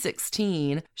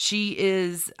 2016, she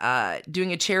is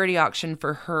doing a charity auction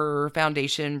for her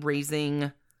foundation,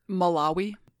 raising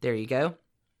Malawi. There you go.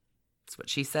 That's what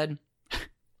she said.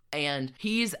 And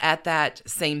he's at that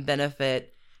same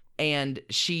benefit. And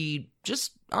she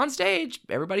just on stage,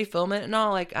 everybody film it and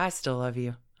all, like, I still love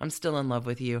you. I'm still in love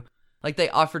with you. Like, they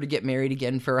offer to get married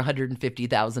again for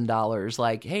 $150,000.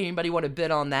 Like, hey, anybody want to bid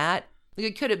on that? Like,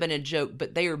 it could have been a joke,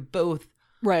 but they are both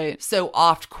so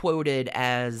oft quoted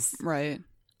as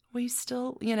we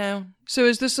still, So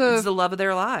is this it's the love of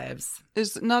their lives?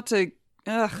 Is this a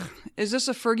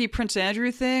Fergie Prince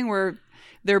Andrew thing where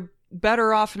they're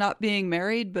better off not being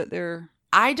married, but they're...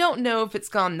 I don't know if it's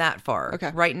gone that far.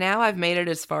 Okay. Right now, I've made it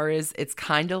as far as it's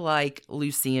kind of like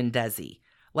Lucy and Desi.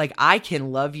 Like, I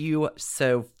can love you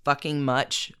so fucking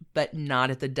much, but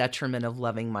not at the detriment of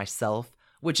loving myself,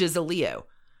 which is a Leo.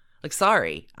 Like,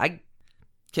 sorry, I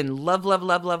can love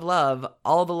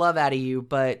all the love out of you,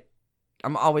 but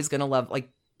I'm always going to love, like,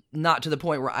 not to the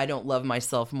point where I don't love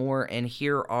myself more. And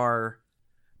here are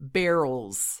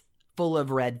barrels full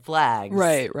of red flags.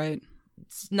 Right.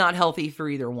 It's not healthy for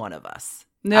either one of us.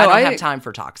 No, I don't have time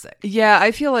for toxic. Yeah,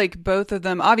 I feel like both of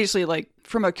them, obviously, like,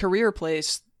 from a career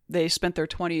place, they spent their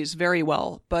 20s very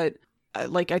well. But,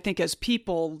 like, I think as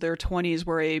people, their 20s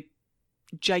were a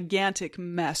gigantic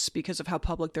mess because of how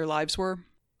public their lives were.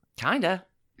 Kinda.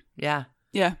 Yeah.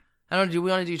 Yeah. I don't know, do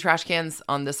we want to do trash cans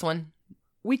on this one?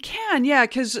 We can, yeah,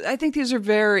 because I think these are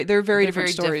very different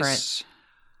stories. Different.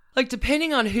 Like,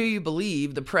 depending on who you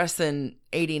believe, the press in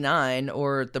 89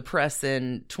 or the press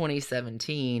in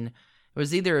 2017, it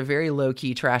was either a very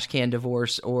low-key trash can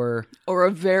divorce or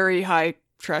a very high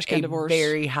trash can divorce.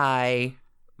 Very high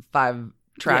 5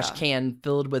 trash can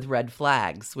filled with red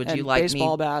flags. Would and you like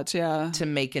baseball me bats, to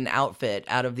make an outfit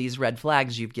out of these red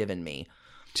flags you've given me?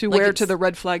 To wear to the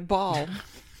red flag ball.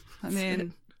 I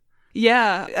mean,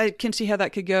 yeah, I can see how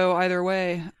that could go either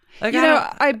way. Like,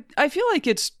 I feel like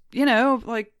it's,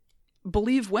 like,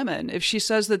 believe women. If she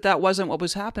says that wasn't what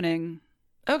was happening.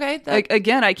 Okay.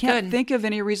 Again, I can't think of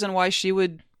any reason why she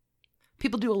would.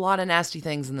 People do a lot of nasty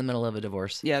things in the middle of a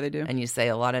divorce. Yeah, they do. And you say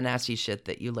a lot of nasty shit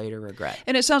that you later regret.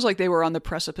 And it sounds like they were on the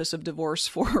precipice of divorce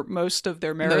for most of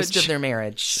their marriage.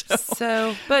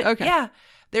 But okay. Yeah,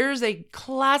 there's a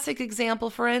classic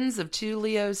example, friends, of 2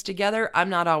 Leos together. I'm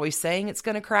not always saying it's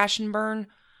going to crash and burn.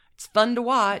 It's fun to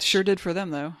watch. Sure did for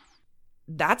them, though.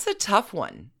 That's a tough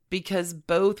one because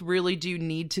both really do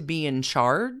need to be in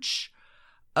charge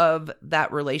of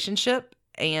that relationship.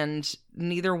 And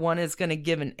neither one is going to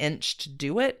give an inch to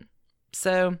do it.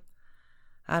 So,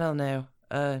 I don't know.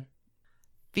 A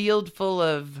field full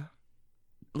of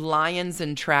lions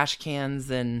and trash cans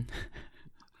and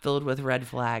filled with red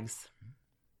flags.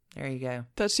 There you go.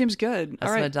 That seems good. That's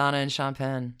all right. Madonna and Sean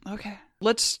Penn. Okay.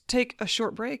 Let's take a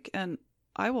short break, and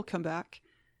I will come back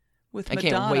with Madonna.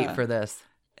 I can't wait for this.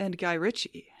 And Guy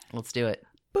Ritchie. Let's do it.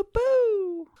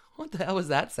 Boo-boo! What the hell was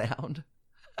that sound?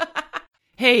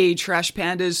 Hey, Trash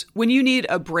Pandas. When you need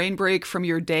a brain break from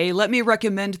your day, let me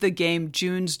recommend the game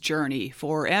June's Journey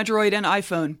for Android and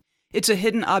iPhone. It's a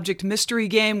hidden object mystery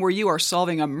game where you are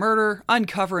solving a murder,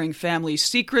 uncovering family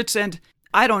secrets, and,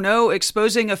 I don't know,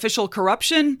 exposing official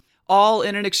corruption, all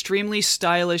in an extremely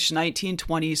stylish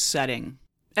 1920s setting.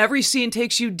 Every scene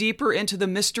takes you deeper into the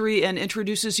mystery and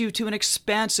introduces you to an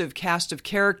expansive cast of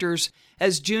characters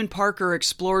as June Parker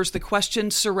explores the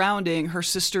questions surrounding her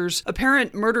sister's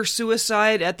apparent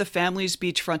murder-suicide at the family's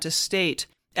beachfront estate.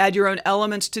 Add your own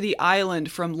elements to the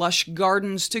island, from lush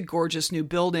gardens to gorgeous new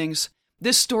buildings.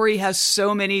 This story has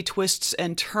so many twists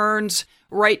and turns.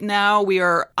 Right now, we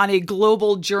are on a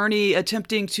global journey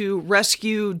attempting to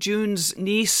rescue June's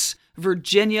niece,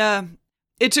 Virginia.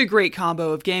 It's a great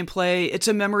combo of gameplay. It's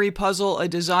a memory puzzle, a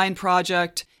design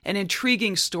project, an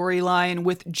intriguing storyline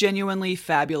with genuinely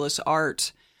fabulous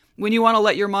art. When you want to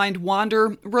let your mind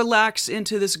wander, relax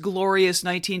into this glorious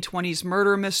 1920s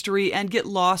murder mystery and get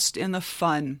lost in the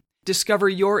fun. Discover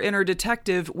your inner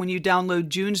detective when you download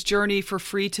June's Journey for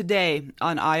free today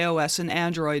on iOS and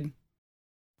Android.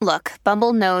 Look,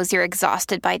 Bumble knows you're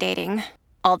exhausted by dating.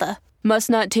 All the, must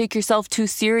not take yourself too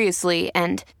seriously,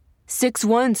 and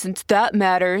 6'1" since that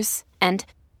matters, and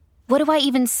what do I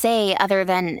even say other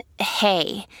than,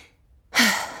 hey?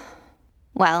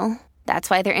 Well,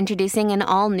 that's why they're introducing an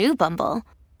all-new Bumble,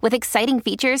 with exciting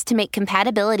features to make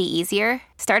compatibility easier,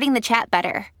 starting the chat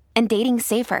better, and dating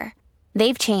safer.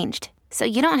 They've changed, so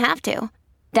you don't have to.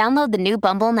 Download the new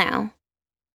Bumble now.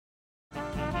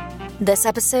 This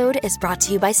episode is brought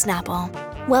to you by Snapple.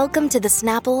 Welcome to the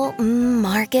Snapple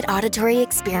Market Auditory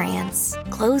Experience.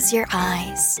 Close your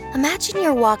eyes. Imagine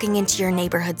you're walking into your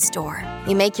neighborhood store.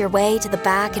 You make your way to the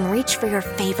back and reach for your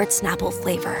favorite Snapple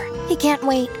flavor. You can't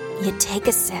wait. You take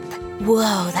a sip.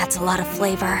 Whoa, that's a lot of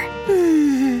flavor.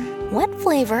 What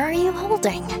flavor are you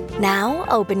holding? Now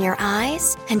open your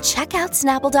eyes and check out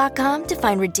Snapple.com to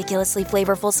find ridiculously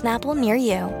flavorful Snapple near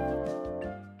you.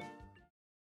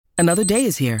 Another day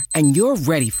is here, and you're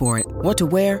ready for it. What to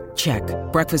wear? Check.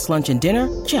 Breakfast, lunch, and dinner?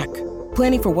 Check.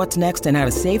 Planning for what's next and how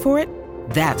to save for it?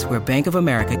 That's where Bank of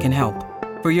America can help.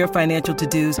 For your financial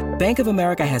to-dos, Bank of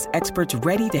America has experts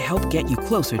ready to help get you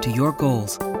closer to your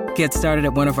goals. Get started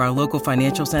at one of our local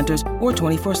financial centers or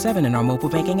 24/7 in our mobile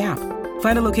banking app.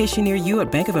 Find a location near you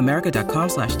at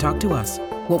bankofamerica.com/talktous.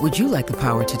 What would you like the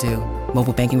power to do?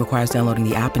 Mobile banking requires downloading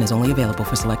the app and is only available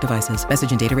for select devices. Message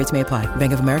and data rates may apply.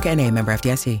 Bank of America N.A., member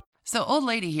FDIC. So, old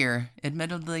lady here,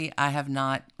 admittedly, I have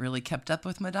not really kept up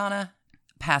with Madonna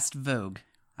past Vogue.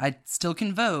 I still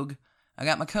can Vogue. I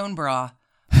got my cone bra,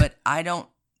 but I don't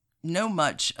know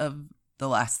much of the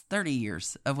last 30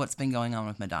 years of what's been going on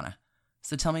with Madonna.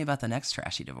 So tell me about the next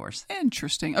trashy divorce.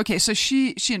 Interesting. Okay, so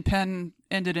she and Penn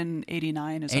ended in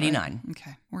 89, is that 89. right?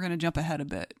 Okay, we're going to jump ahead a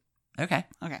bit. Okay.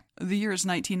 The year is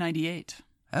 1998.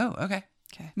 Oh, okay.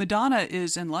 Madonna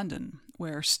is in London,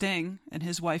 where Sting and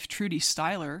his wife Trudy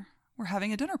Styler were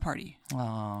having a dinner party.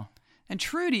 Aww. And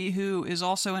Trudy, who is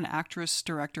also an actress,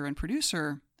 director, and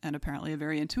producer, and apparently a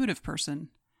very intuitive person,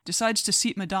 decides to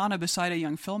seat Madonna beside a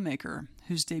young filmmaker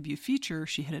whose debut feature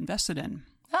she had invested in.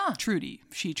 Trudy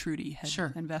had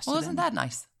invested in. Well, isn't that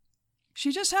nice?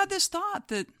 She just had this thought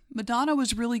that Madonna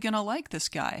was really going to like this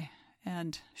guy,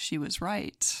 and she was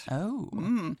right.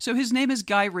 Oh. So his name is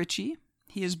Guy Ritchie.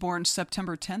 He is born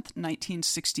September 10th,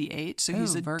 1968, so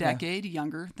he's a Virgo. decade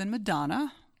younger than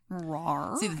Madonna.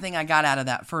 Rawr. See, the thing I got out of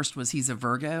that first was he's a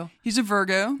Virgo. He's a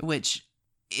Virgo. Which,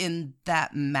 in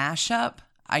that mashup,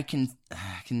 I can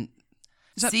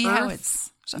Is that see earth? how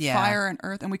it's... Is that fire and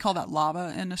earth? And we call that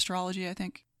lava in astrology, I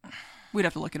think. We'd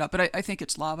have to look it up, but I think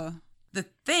it's lava. The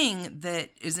thing that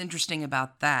is interesting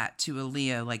about that to a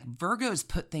Leo, like Virgos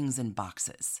put things in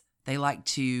boxes. They like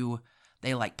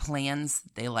plans,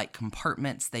 they like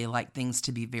compartments, they like things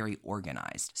to be very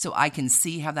organized. So I can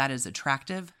see how that is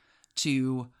attractive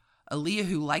to a Leo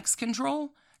who likes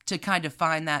control, to kind of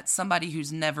find that somebody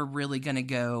who's never really going to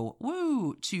go,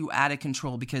 woo, too out of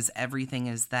control because everything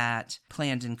is that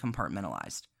planned and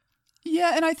compartmentalized.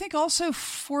 Yeah, and I think also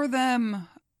for them,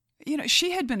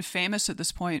 she had been famous at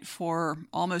this point for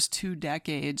almost 2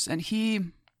 decades, and he,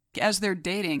 as they're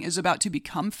dating, is about to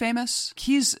become famous.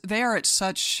 They are at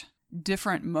such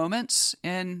different moments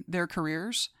in their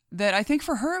careers that I think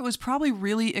for her it was probably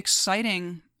really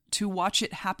exciting to watch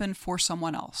it happen for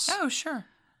someone else. Oh, sure.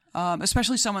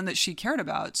 Especially someone that she cared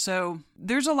about. So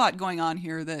there's a lot going on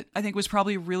here that I think was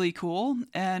probably really cool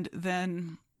and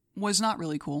then was not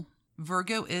really cool.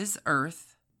 Virgo is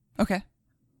Earth. Okay.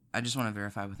 I just want to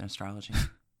verify with astrology.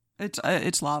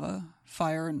 It's lava.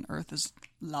 Fire and earth is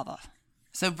lava.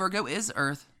 So Virgo is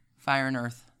Earth, fire and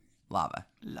earth, lava.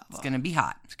 It's going to be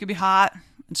hot. It's going to be hot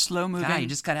and slow moving. God, you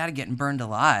just got out of getting burned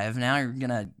alive. Now you're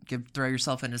going to throw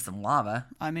yourself into some lava.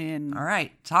 I mean... All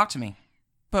right, talk to me.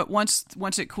 But once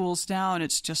it cools down,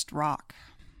 it's just rock.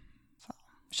 So.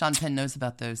 Sean Penn knows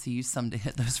about those. He used some to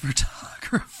hit those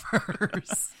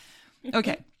photographers.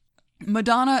 Okay.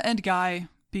 Madonna and Guy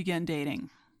begin dating.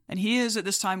 And he is at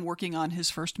this time working on his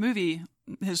first movie.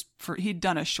 He'd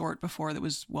done a short before that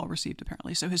was well received,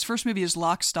 apparently. So his first movie is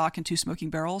Lock, Stock, and Two Smoking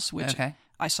Barrels, which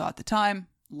I saw at the time,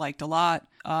 liked a lot.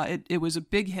 It was a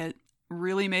big hit,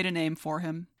 really made a name for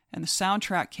him. And the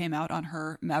soundtrack came out on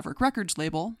her Maverick Records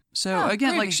label. So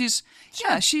again, groovy.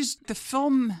 like she's the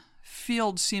film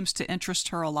field seems to interest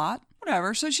her a lot.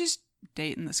 Whatever. So she's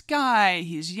dating this guy.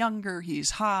 He's younger.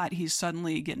 He's hot. He's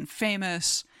suddenly getting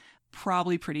famous.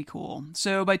 Probably pretty cool.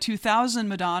 So by 2000,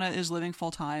 Madonna is living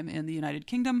full time in the United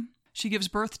Kingdom. She gives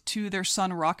birth to their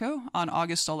son Rocco on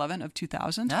August 11 of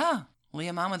 2000. Ah,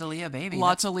 Leo mom with a Leo baby.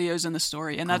 Lots of Leos in the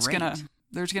story, and great.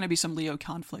 there's gonna be some Leo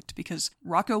conflict because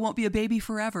Rocco won't be a baby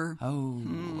forever.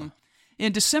 Oh.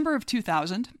 In December of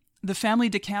 2000, the family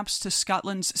decamps to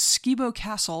Scotland's Skibo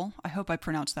Castle. I hope I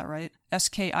pronounced that right.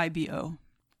 Skibo.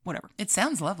 Whatever. It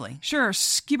sounds lovely. Sure,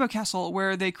 Skibo Castle,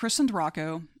 where they christened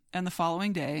Rocco, and the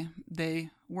following day, they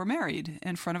were married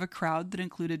in front of a crowd that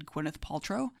included Gwyneth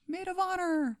Paltrow, maid of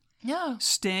honor. Yeah.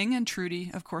 Sting and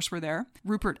Trudy, of course, were there.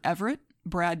 Rupert Everett,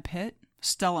 Brad Pitt,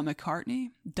 Stella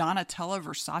McCartney, Donatella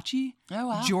Versace, Oh,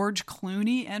 wow. George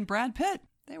Clooney, and Brad Pitt.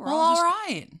 They were Well, all just all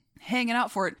right. hanging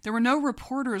out for it. There were no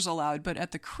reporters allowed, but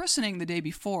at the christening the day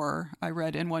before, I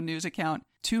read in one news account,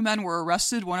 2 men were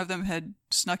arrested. One of them had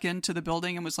snuck into the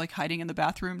building and was like hiding in the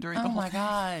bathroom during the Oh, whole my thing.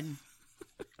 God.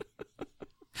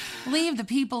 Leave the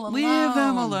people alone. Leave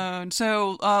them alone.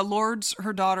 So, Lourdes,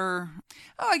 her daughter,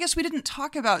 I guess we didn't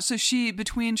talk about, so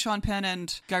between Sean Penn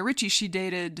and Guy Ritchie, she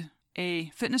dated a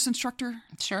fitness instructor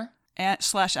Sure. /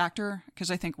 actor,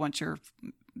 because I think once you're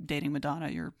dating Madonna,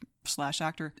 you're /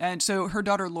 actor. And so her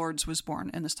daughter Lourdes was born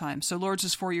in this time. So Lourdes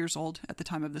is 4 years old at the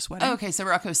time of this wedding. Oh, okay, so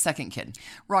Rocco's second kid.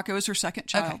 Rocco is her second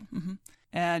child. Okay. Mm-hmm.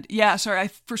 And yeah, sorry,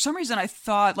 for some reason I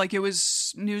thought like it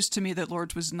was news to me that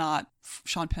Lourdes was not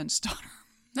Sean Penn's daughter.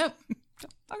 Nope.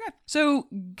 Okay. So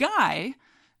Guy,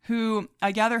 who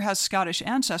I gather has Scottish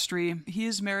ancestry, he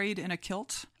is married in a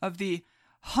kilt of the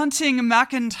Hunting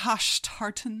Macintosh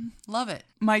tartan. Love it.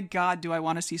 My God, do I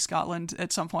want to see Scotland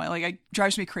at some point. Like, it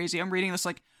drives me crazy. I'm reading this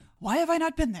like, why have I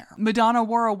not been there? Madonna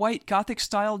wore a white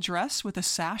Gothic-style dress with a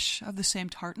sash of the same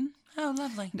tartan. Oh,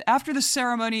 lovely. And after the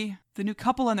ceremony, the new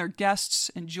couple and their guests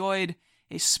enjoyed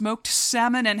a smoked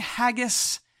salmon and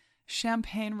haggis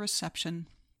champagne reception.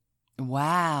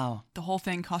 Wow. The whole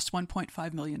thing cost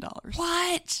 $1.5 million.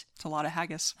 What? It's a lot of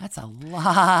haggis. That's a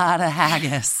lot of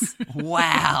haggis.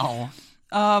 Wow.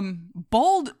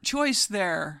 Bold choice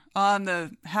there on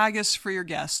the haggis for your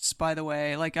guests, by the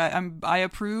way. Like, I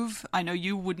approve. I know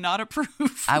you would not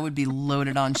approve. I would be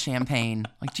loaded on champagne.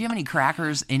 Like, do you have any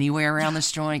crackers anywhere around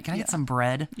this joint? Can I get some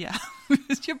bread? Yeah. Do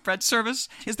you have bread service?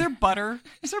 Is there butter?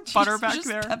 Is there butter back just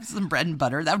there? Have some bread and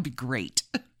butter. That would be great.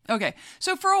 Okay,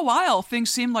 so for a while, things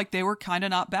seemed like they were kind of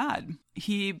not bad.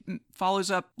 He follows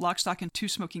up Lock, Stock, and Two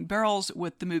Smoking Barrels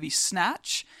with the movie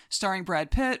Snatch, starring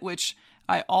Brad Pitt, which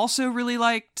I also really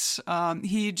liked.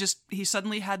 He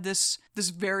suddenly had this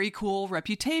very cool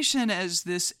reputation as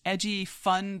this edgy,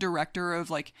 fun director of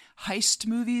like heist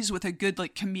movies with a good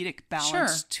like comedic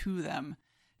balance to them.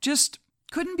 Just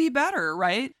couldn't be better,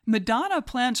 right? Madonna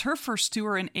plans her first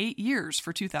tour in 8 years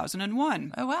for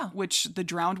 2001. Oh, wow. Which the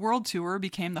Drowned World Tour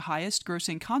became the highest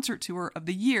grossing concert tour of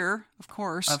the year, of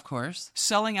course. Of course.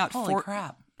 Selling out Holy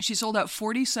crap. She sold out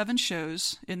 47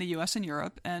 shows in the US and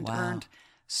Europe and earned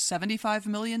 $75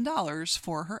 million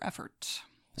for her effort.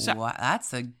 So, Wow,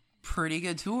 that's a pretty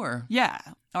good tour. yeah.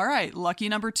 All right. Lucky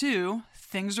number 2.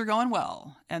 Things are going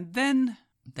well. And then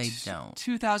They don't.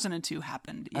 2002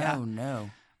 happened. Yeah. Oh,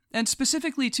 no. And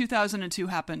specifically, 2002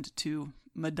 happened to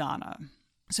Madonna.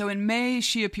 So in May,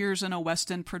 she appears in a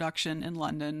West End production in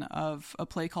London of a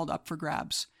play called Up for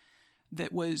Grabs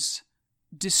that was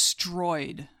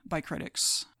destroyed by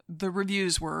critics. The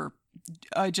reviews were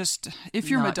if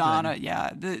you're Not Madonna,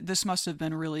 good. this must have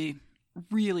been really,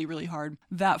 really, really hard.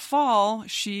 That fall,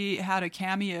 she had a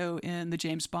cameo in the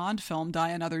James Bond film Die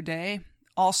Another Day.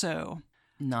 Also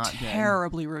Not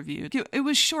terribly reviewed. It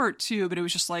was short too, but it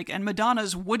was just like, and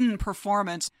Madonna's wooden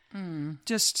performance,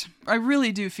 I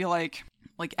really do feel like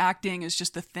acting is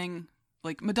just the thing.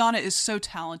 Like Madonna is so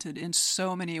talented in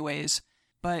so many ways,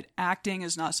 but acting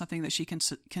is not something that she can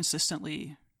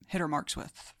consistently hit her marks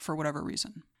with for whatever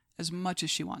reason, as much as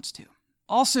she wants to.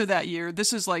 Also that year,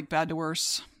 this is like bad to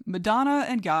worse, Madonna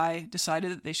and Guy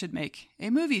decided that they should make a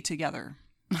movie together.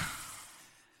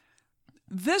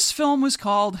 This film was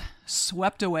called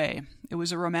Swept Away. It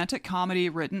was a romantic comedy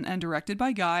written and directed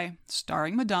by Guy,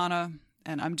 starring Madonna,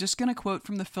 and I'm just going to quote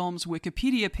from the film's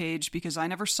Wikipedia page because I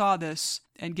never saw this,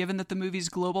 and given that the movie's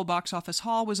global box office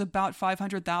haul was about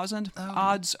 500,000,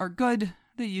 odds are good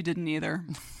that you didn't either.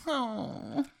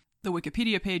 Oh. The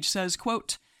Wikipedia page says,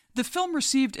 quote, "The film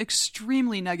received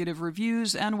extremely negative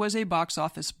reviews and was a box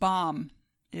office bomb.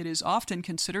 It is often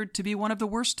considered to be one of the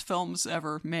worst films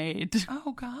ever made."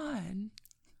 Oh, God.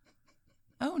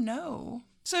 Oh, no.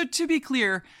 So to be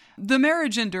clear, the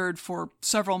marriage endured for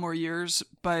several more years,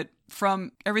 but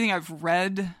from everything I've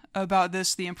read about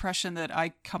this, the impression that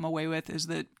I come away with is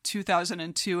that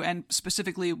 2002, and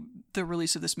specifically the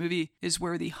release of this movie, is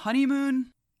where the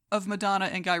honeymoon of Madonna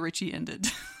and Guy Ritchie ended.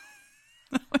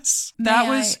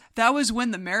 That was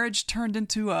when the marriage turned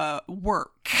into a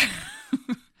work.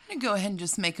 I'm going to go ahead and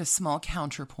just make a small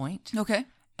counterpoint. Okay.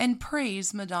 And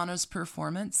praise Madonna's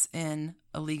performance in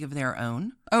A League of Their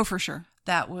Own. Oh, for sure.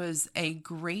 That was a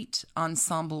great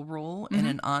ensemble role in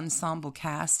an ensemble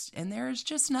cast, and there is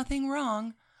just nothing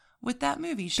wrong with that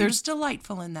movie. She was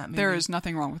delightful in that movie. There is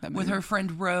nothing wrong with that movie. With her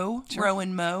friend Ro, Sure. Ro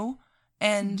and Mo,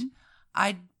 and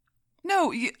I'm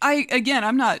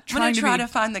not trying to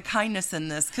find the kindness in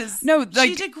this because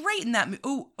she did great in that movie.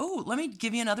 Oh, let me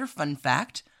give you another fun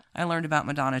fact I learned about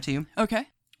Madonna too. Okay.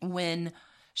 When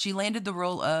she landed the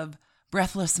role of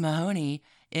Breathless Mahoney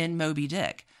in Moby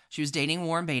Dick, she was dating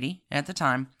Warren Beatty at the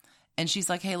time, and she's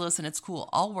like, hey, listen, it's cool.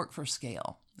 I'll work for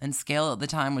Scale. And Scale at the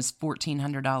time was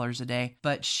 $1,400 a day,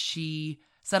 but she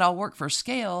said, I'll work for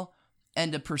Scale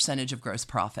and a percentage of gross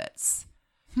profits.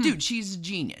 Dude, she's a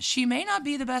genius. She may not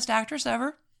be the best actress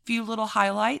ever. Few little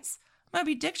highlights.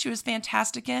 Moby Dick, she was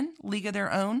fantastic in. League of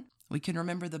Their Own. We can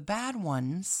remember the bad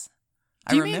ones.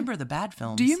 I remember the bad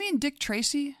films. Do you mean Dick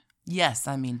Tracy? Yes,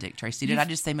 I mean Dick Tracy. Did I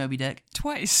just say Moby Dick?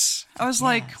 Twice. I was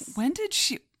like, when did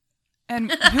she... And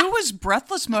who was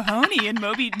Breathless Mahoney in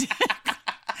Moby Dick?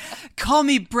 Call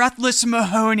me Breathless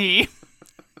Mahoney.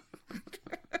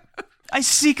 I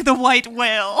seek the white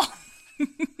whale.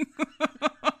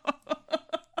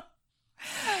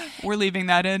 We're leaving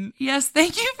that in. Yes,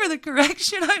 thank you for the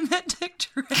correction. I meant Dick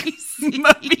Tracy.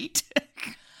 Moby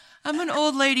Dick. I'm an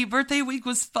old lady. Birthday week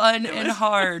was fun and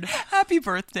hard. Happy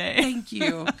birthday. Thank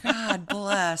you. God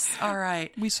bless. All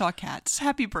right. We saw cats.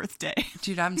 Happy birthday.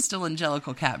 Dude, I'm still in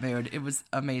Jellicle cat mode. It was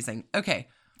amazing. Okay.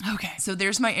 So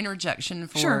there's my interjection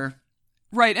for... Sure.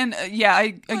 Right, and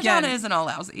Madonna isn't all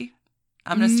lousy.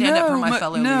 I'm going to stand up for my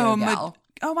fellow Leo gal.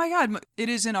 Oh my God. It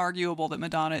is inarguable that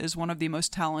Madonna is one of the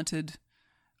most talented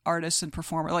artists and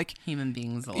performer, like human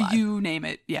beings alive. You name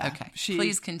it. Yeah. Okay.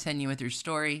 Please continue with your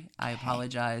story. I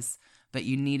apologize, but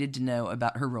you needed to know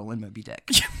about her role in Moby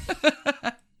Dick.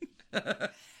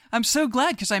 I'm so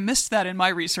glad because I missed that in my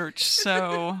research.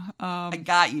 So I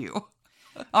got you.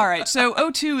 All right. So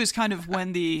 2002 is kind of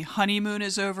when the honeymoon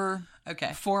is over.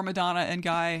 Okay. For Madonna and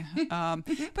Guy.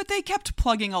 But they kept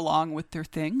plugging along with their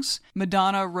things.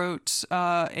 Madonna wrote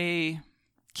a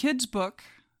kid's book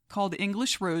called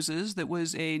English Roses that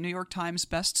was a New York Times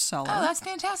bestseller. Oh, that's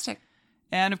fantastic.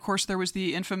 And, of course, there was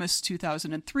the infamous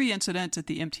 2003 incident at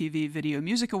the MTV Video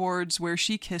Music Awards where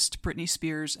she kissed Britney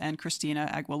Spears and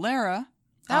Christina Aguilera.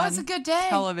 That was a good day.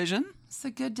 Television. It's a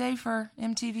good day for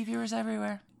MTV viewers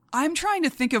everywhere. I'm trying to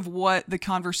think of what the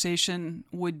conversation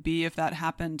would be if that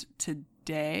happened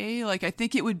today. Like, I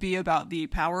think it would be about the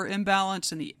power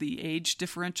imbalance and the age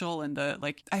differential and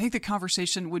I think the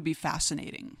conversation would be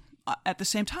fascinating. At the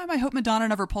same time, I hope Madonna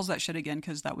never pulls that shit again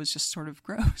because that was just sort of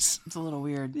gross. It's a little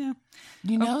weird. Yeah.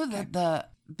 You know that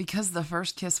because the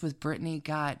first kiss with Britney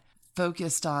got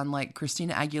focused on, like,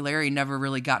 Christina Aguilera never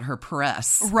really got her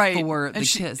press for the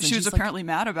kiss. And she was apparently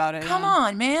mad about it. Come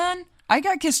on, man. I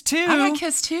got kissed too.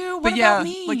 What about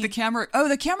me? Like the camera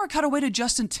cut away to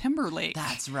Justin Timberlake.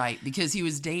 That's right, because he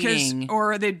was dating.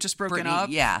 Or they'd just broken Britney, up.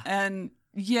 Yeah. And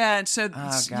so,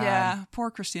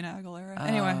 poor Christina Aguilera.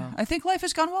 Anyway, I think life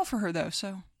has gone well for her though,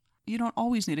 so you don't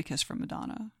always need a kiss from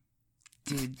Madonna.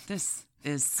 Dude, this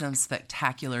is some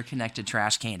spectacular connected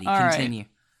trash candy. All Continue. Right.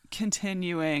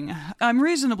 Continuing, I'm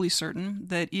reasonably certain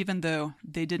that even though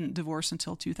they didn't divorce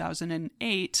until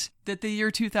 2008, that the year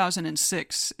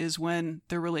 2006 is when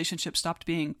their relationship stopped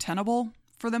being tenable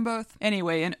for them both.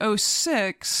 Anyway, in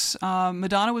 2006,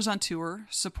 Madonna was on tour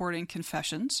supporting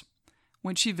Confessions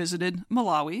when she visited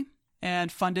Malawi and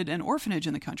funded an orphanage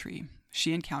in the country.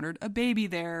 She encountered a baby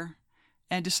there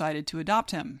and decided to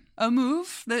adopt him. A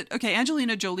move that,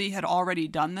 Angelina Jolie had already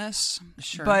done this,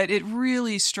 but it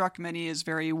really struck many as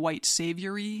very white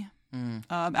saviory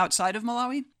outside of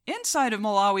Malawi. Inside of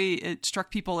Malawi, it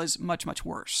struck people as much, much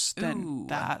worse than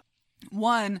that.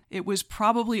 One, it was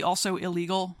probably also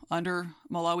illegal under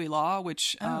Malawi law,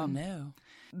 which... no.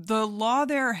 The law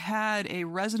there had a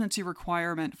residency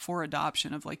requirement for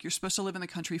adoption of, like, you're supposed to live in the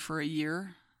country for a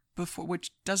year before,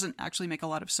 which doesn't actually make a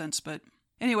lot of sense, but...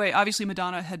 Anyway, obviously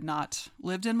Madonna had not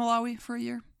lived in Malawi for a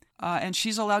year, and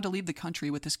she's allowed to leave the country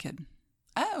with this kid.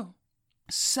 Oh.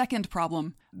 Second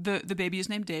problem, the baby is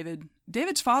named David.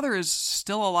 David's father is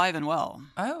still alive and well.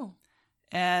 Oh.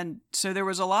 And so there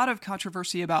was a lot of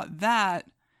controversy about that,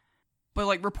 but,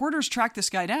 like, reporters tracked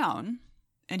this guy down,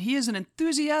 and he is an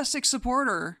enthusiastic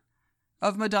supporter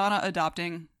of Madonna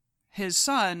adopting his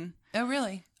son. Oh,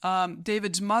 really?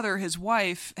 David's mother, his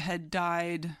wife, had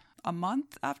died a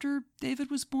month after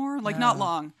David was born, not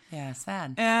long. Yeah,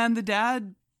 sad. And the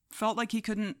dad felt like he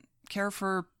couldn't care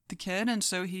for the kid, and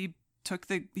so he took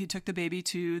the baby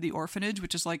to the orphanage,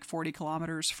 which is like 40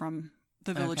 kilometers from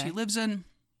the village he lives in.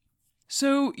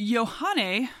 So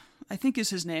Johanne, I think is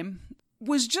his name,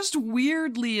 was just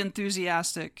weirdly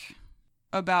enthusiastic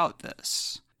about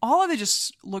this. All of it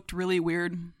just looked really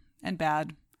weird and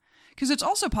bad. Because it's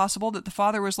also possible that the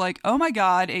father was like, oh my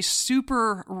God, a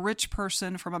super rich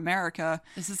person from America.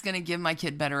 This is going to give my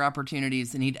kid better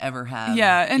opportunities than he'd ever have.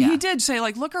 Yeah, and he did say,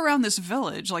 like, look around this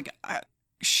village. Like,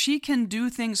 she can do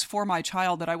things for my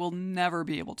child that I will never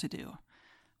be able to do.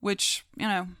 Which,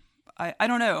 I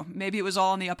don't know. Maybe it was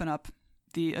all on the up and up.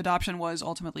 The adoption was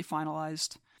ultimately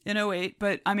finalized in 2008.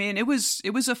 But, I mean, it was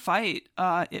a fight.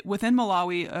 Within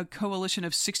Malawi, a coalition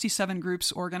of 67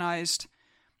 groups organized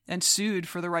and sued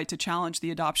for the right to challenge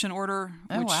the adoption order,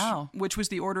 which was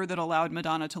the order that allowed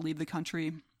Madonna to leave the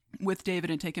country with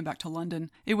David and take him back to London.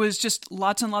 It was just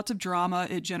lots and lots of drama.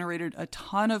 It generated a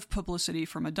ton of publicity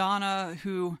for Madonna,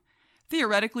 who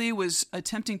theoretically was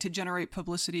attempting to generate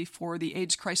publicity for the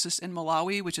AIDS crisis in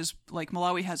Malawi, which is like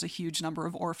Malawi has a huge number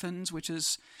of orphans, which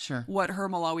is what her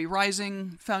Malawi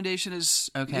Rising Foundation is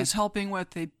helping with.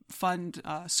 They fund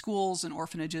schools and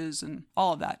orphanages and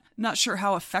all of that. Not sure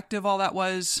how effective all that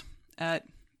was at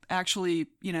actually,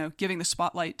 giving the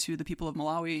spotlight to the people of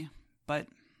Malawi, but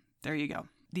there you go.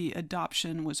 The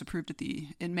adoption was approved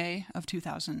in May of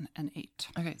 2008.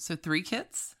 Okay, so 3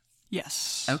 kids?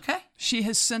 Yes. Okay. She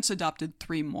has since adopted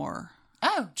 3 more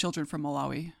children from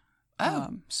Malawi.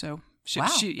 So she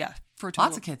for a total,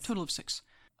 lots of kids. Total of 6.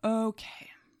 Okay.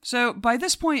 So by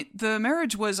this point, the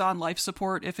marriage was on life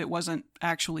support if it wasn't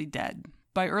actually dead.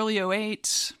 By early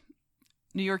 2008,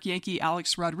 New York Yankee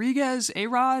Alex Rodriguez,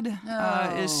 A-Rod,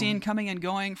 is seen coming and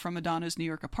going from Madonna's New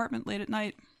York apartment late at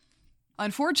night.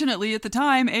 Unfortunately, at the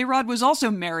time, A-Rod was also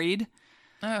married.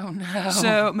 Oh, no.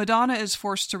 So Madonna is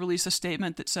forced to release a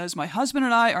statement that says, my husband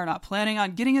and I are not planning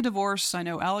on getting a divorce. I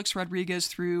know Alex Rodriguez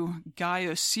through Guy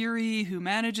Osiri, who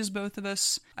manages both of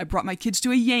us. I brought my kids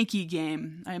to a Yankee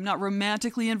game. I am not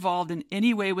romantically involved in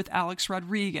any way with Alex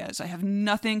Rodriguez. I have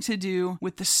nothing to do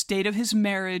with the state of his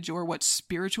marriage or what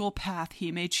spiritual path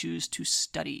he may choose to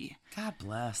study. God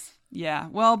bless. Yeah,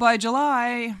 well, by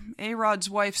July, A-Rod's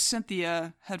wife,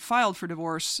 Cynthia, had filed for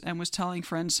divorce and was telling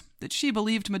friends that she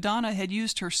believed Madonna had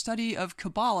used her study of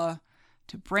Kabbalah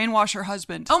to brainwash her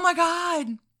husband. Oh my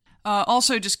God!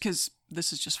 Also, just because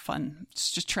this is just fun,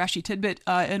 it's just trashy tidbit,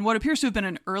 and what appears to have been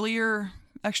an earlier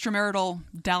extramarital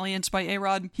dalliance by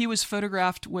A-Rod, he was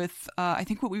photographed with, I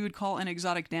think what we would call an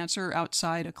exotic dancer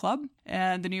outside a club,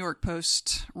 and the New York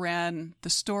Post ran the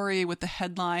story with the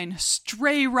headline,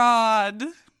 Stray Rod!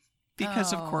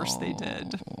 Because, of course, they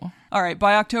did. All right,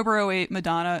 by October 2008,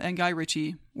 Madonna and Guy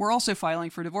Ritchie were also filing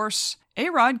for divorce.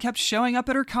 A-Rod kept showing up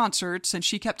at her concerts, and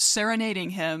she kept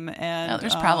serenading him. And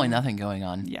there's probably nothing going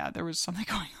on. Yeah, there was something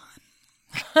going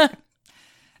on.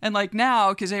 And, like,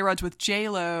 now, because A-Rod's with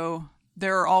J-Lo,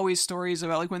 there are always stories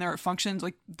about, like, when they're at functions,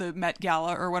 like the Met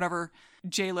Gala or whatever,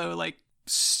 J-Lo, like,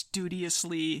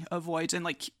 studiously avoids and,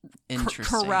 like,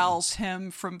 corrals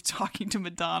him from talking to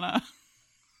Madonna.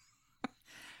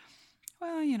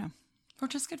 Well, we're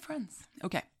just good friends.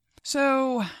 Okay.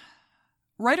 So,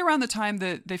 right around the time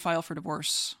that they file for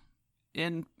divorce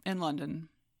in London,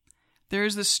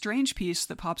 there's this strange piece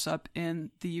that pops up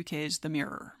in the UK's The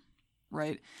Mirror,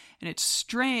 right? And it's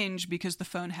strange because the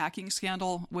phone hacking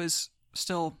scandal was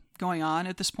still going on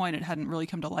at this point. It hadn't really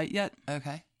come to light yet.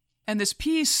 Okay. And this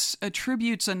piece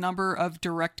attributes a number of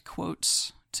direct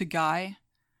quotes to Guy,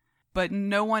 but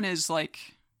no one is,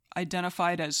 like,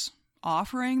 identified as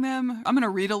offering them. I'm going to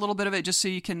read a little bit of it just so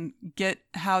you can get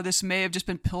how this may have just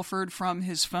been pilfered from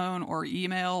his phone or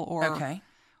email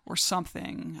or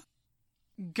something.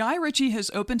 Guy Ritchie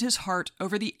has opened his heart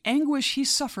over the anguish he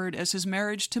suffered as his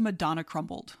marriage to Madonna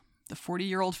crumbled. The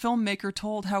 40-year-old filmmaker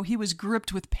told how he was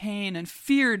gripped with pain and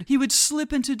feared he would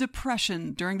slip into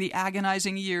depression during the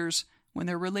agonizing years when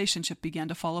their relationship began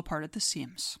to fall apart at the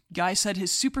seams. Guy said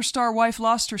his superstar wife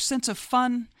lost her sense of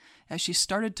fun as she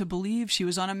started to believe she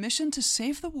was on a mission to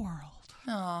save the world.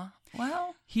 Aw,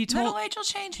 well, middle age will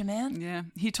change you, man. Yeah.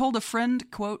 He told a friend,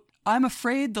 quote, I'm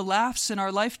afraid the laughs in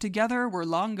our life together were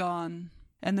long gone.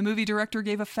 And the movie director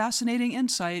gave a fascinating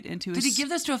insight into Did he give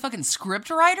this to a fucking script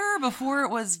writer before it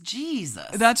was Jesus?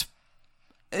 That's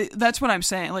what I'm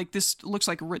saying. Like, this looks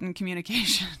like written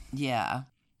communication. Yeah.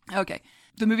 Okay.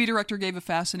 The movie director gave a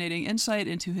fascinating insight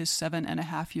into his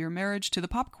 7.5-year marriage to the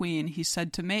pop queen. He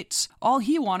said to mates, all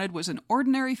he wanted was an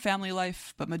ordinary family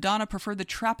life, but Madonna preferred the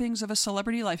trappings of a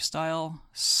celebrity lifestyle,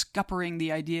 scuppering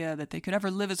the idea that they could ever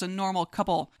live as a normal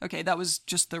couple. Okay, that was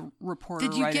just the reporter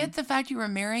Did you writing. get the fact you were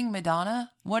marrying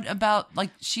Madonna? What about,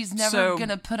 like, she's never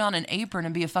gonna put on an apron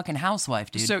and be a fucking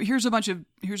housewife, dude. So here's a bunch of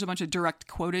direct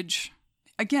quotage.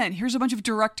 Again, here's a bunch of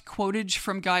direct quotage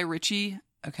from Guy Ritchie.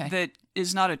 Okay. That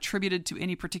is not attributed to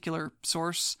any particular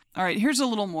source. All right, here's a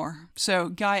little more. So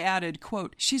Guy added,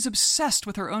 quote, she's obsessed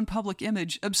with her own public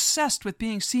image, obsessed with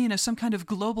being seen as some kind of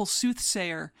global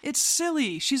soothsayer. It's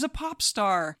silly. She's a pop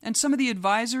star. And some of the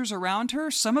advisors around her,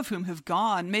 some of whom have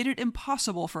gone, made it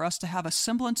impossible for us to have a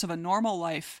semblance of a normal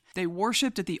life. They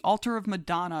worshipped at the altar of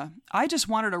Madonna. I just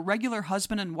wanted a regular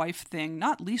husband and wife thing,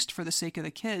 not least for the sake of the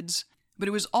kids. But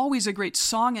it was always a great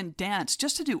song and dance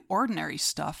just to do ordinary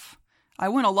stuff. I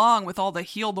went along with all the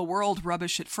heal the world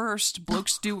rubbish at first.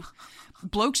 Blokes do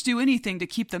anything to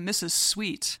keep the missus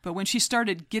sweet. But when she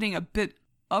started getting a bit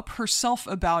up herself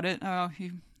about it,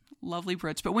 lovely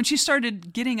Brits. But when she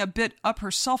started getting a bit up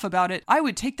herself about it, I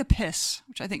would take the piss,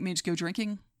 which I think means go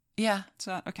drinking. Yeah.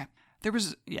 So, okay. There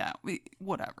was,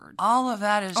 whatever. All of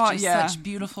that is just such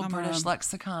beautiful British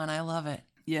lexicon. I love it.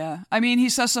 Yeah. I mean, he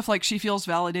says stuff like she feels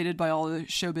validated by all the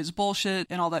showbiz bullshit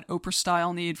and all that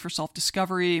Oprah-style need for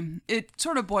self-discovery. It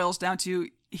sort of boils down to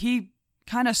he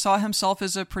kind of saw himself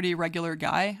as a pretty regular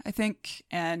guy, I think,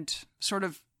 and sort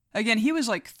of, again, he was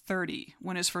like 30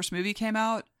 when his first movie came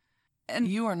out. And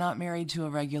you are not married to a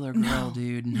regular girl,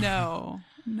 dude. No.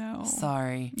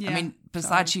 Sorry. Yeah, I mean,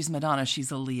 besides she's Madonna, she's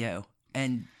a Leo.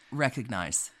 And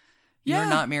recognize. You're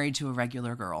not married to a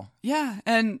regular girl. Yeah,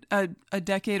 and a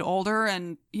decade older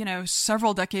and,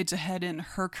 several decades ahead in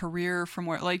her career from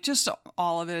where, like, just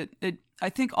all of it. I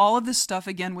think all of this stuff,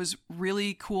 again, was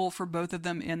really cool for both of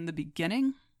them in the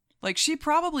beginning. Like, she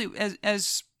probably,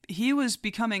 as he was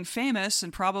becoming famous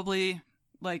and probably,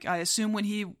 like, I assume when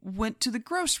he went to the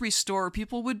grocery store,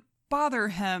 people would bother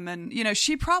him. And,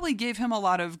 she probably gave him a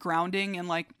lot of grounding and,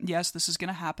 like, yes, this is going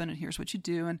to happen and here's what you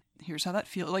do and here's how that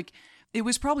feels. Like, it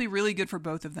was probably really good for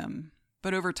both of them.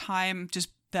 But over time, just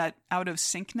that out of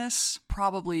syncness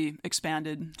probably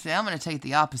expanded. See, I'm going to take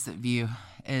the opposite view.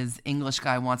 Is English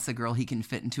guy wants a girl he can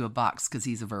fit into a box because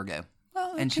he's a Virgo.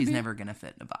 Well, and she's never going to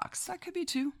fit in a box. That could be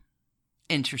too.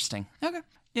 Interesting. Okay.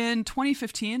 In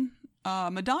 2015,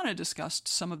 Madonna discussed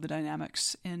some of the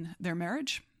dynamics in their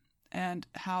marriage and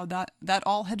how that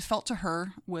all had felt to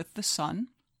her with the son.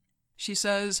 She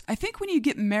says, I think when you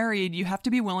get married, you have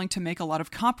to be willing to make a lot of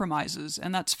compromises,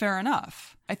 and that's fair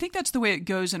enough. I think that's the way it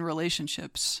goes in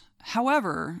relationships.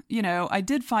 However, I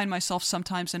did find myself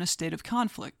sometimes in a state of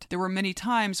conflict. There were many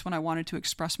times when I wanted to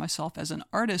express myself as an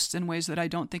artist in ways that I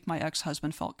don't think my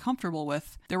ex-husband felt comfortable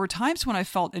with. There were times when I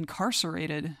felt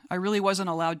incarcerated. I really wasn't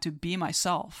allowed to be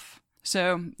myself.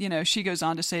 So, she goes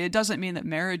on to say, it doesn't mean that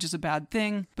marriage is a bad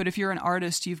thing, but if you're an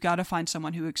artist, you've got to find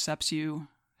someone who accepts you,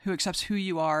 who accepts who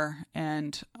you are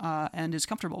and is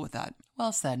comfortable with that.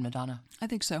 Well said, Madonna. I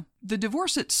think so. The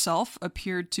divorce itself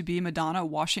appeared to be Madonna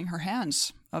washing her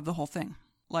hands of the whole thing.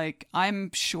 Like,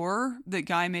 I'm sure that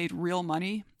Guy made real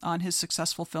money on his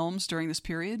successful films during this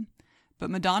period, but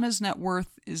Madonna's net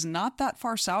worth is not that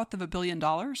far south of $1 billion.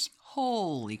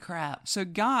 Holy crap. So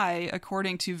Guy,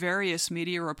 according to various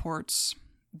media reports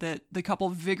that the couple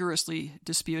vigorously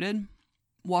disputed,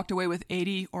 walked away with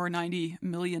 $80 or $90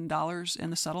 million in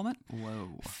the settlement.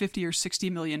 Whoa. 50 or 60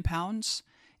 million pounds,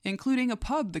 including a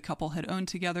pub the couple had owned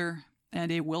together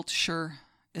and a Wiltshire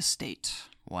estate.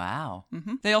 Wow.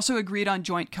 Mm-hmm. They also agreed on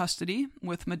joint custody,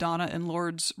 with Madonna and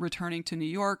Lourdes returning to New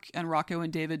York and Rocco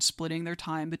and David splitting their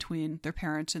time between their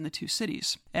parents in the two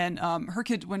cities. And her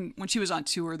kids, when she was on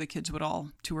tour, the kids would all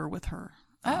tour with her.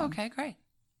 Oh, okay, great.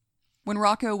 When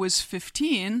Rocco was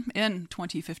 15, in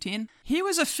 2015, he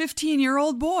was a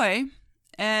 15-year-old boy,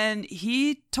 and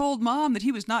he told Mom that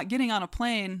he was not getting on a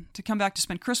plane to come back to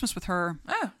spend Christmas with her.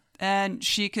 Oh. And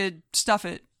she could stuff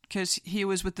it because he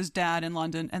was with his dad in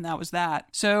London, and that was that.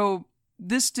 So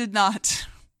this did not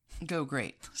go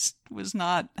great. Was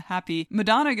not happy.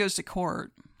 Madonna goes to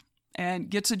court and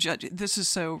gets a judge. This is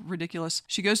so ridiculous.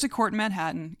 She goes to court in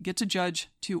Manhattan, gets a judge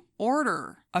to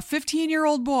order a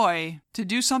 15-year-old boy to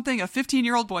do something a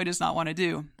 15-year-old boy does not want to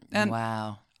do. And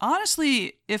wow.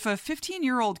 Honestly, if a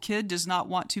 15-year-old kid does not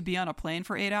want to be on a plane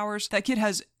for 8 hours, that kid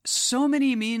has so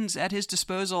many means at his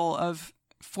disposal of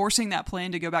forcing that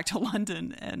plane to go back to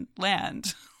London and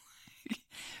land.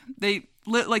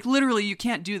 Literally, you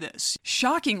can't do this.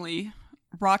 Shockingly,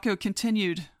 Rocco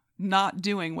continued not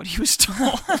doing what he was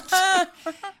told.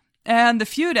 And the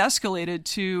feud escalated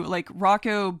to, like,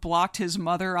 Rocco blocked his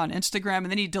mother on Instagram and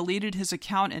then he deleted his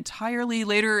account entirely.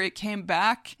 Later, it came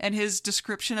back and his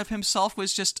description of himself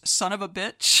was just son of a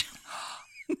bitch.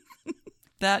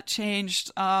 That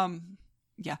changed.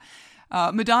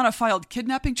 Madonna filed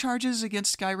kidnapping charges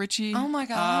against Guy Ritchie. Oh my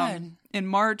God. In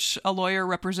March, a lawyer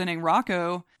representing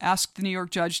Rocco asked the New York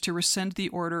judge to rescind the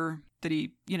order that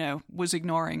he, was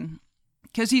ignoring.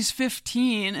 Because he's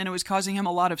 15 and it was causing him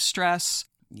a lot of stress.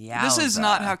 Yeah. This is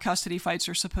not how custody fights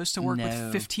are supposed to work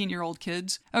with 15-year-old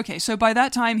kids. Okay, so by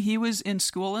that time, he was in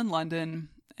school in London,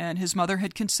 and his mother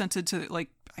had consented to, like,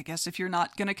 I guess if you're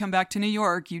not going to come back to New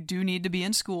York, you do need to be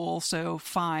in school, so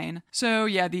fine. So,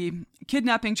 yeah, the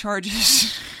kidnapping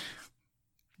charges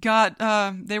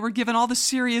they were given all the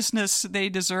seriousness they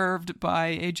deserved by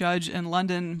a judge in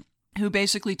London who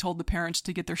basically told the parents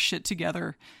to get their shit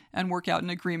together and work out an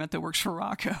agreement that works for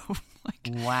Rocco.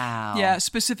 Wow. Yeah,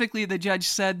 specifically the judge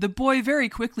said, the boy very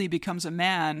quickly becomes a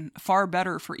man, far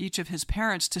better for each of his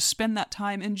parents to spend that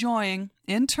time enjoying,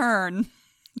 in turn,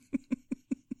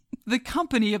 the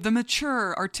company of the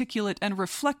mature, articulate, and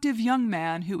reflective young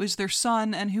man who is their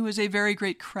son and who is a very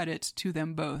great credit to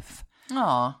them both.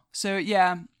 Aw. So,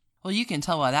 yeah. Well, you can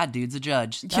tell why that dude's a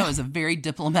judge. That was a very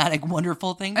diplomatic,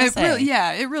 wonderful thing to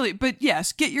say. But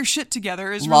yes, get your shit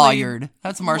together is lawyered.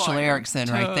 That's Marshall lawyered. Erickson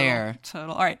right there.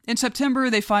 Total. All right. In September,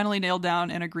 they finally nailed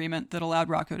down an agreement that allowed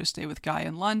Rocco to stay with Guy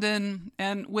in London.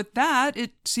 And with that,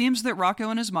 it seems that Rocco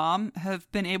and his mom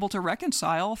have been able to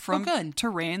reconcile from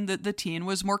terrain that the teen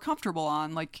was more comfortable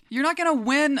on. Like, you're not going to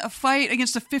win a fight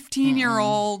against a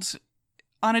 15-year-old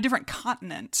on a different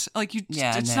continent. Like,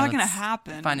 it's not going to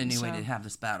happen. Find a new way to have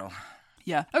this battle.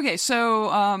 Yeah. Okay,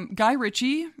 so Guy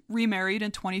Ritchie remarried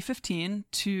in 2015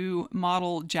 to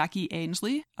model Jackie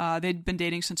Ainsley. They'd been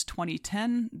dating since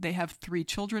 2010. They have 3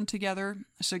 children together.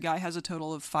 So Guy has a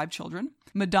total of 5 children.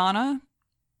 Madonna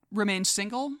remains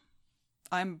single.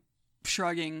 I'm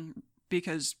shrugging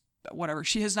because, whatever,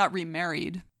 she has not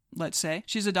remarried, let's say.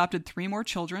 She's adopted 3 more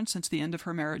children since the end of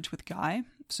her marriage with Guy.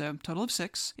 So, total of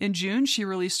 6. In June, she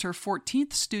released her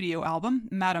 14th studio album,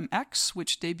 Madam X,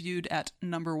 which debuted at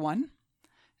number 1,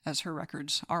 as her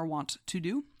records are wont to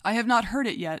do. I have not heard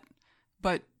it yet,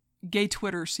 but gay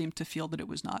Twitter seemed to feel that it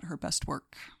was not her best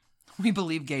work. We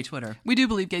believe gay Twitter. We do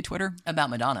believe gay Twitter. About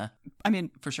Madonna. I mean,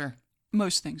 for sure.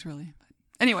 Most things, really.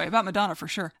 Anyway, about Madonna, for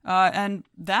sure. And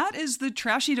that is the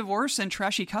trashy divorce and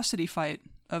trashy custody fight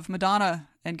of Madonna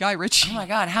and Guy Ritchie. Oh my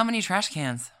God, how many trash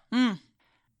cans?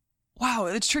 Wow,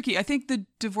 it's tricky. I think the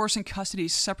divorce and custody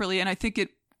separately, and I think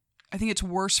it's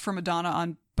worse for Madonna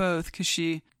on both because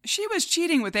she was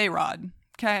cheating with A-Rod.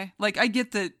 Okay, like I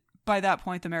get that by that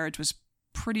point the marriage was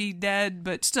pretty dead,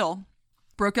 but still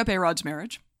broke up A-Rod's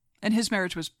marriage, and his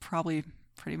marriage was probably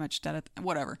pretty much dead.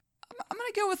 Whatever. I'm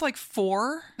gonna go with like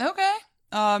 4. Okay.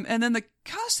 And then the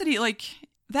custody, like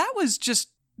that was just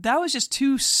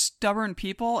 2 stubborn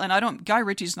people, and Guy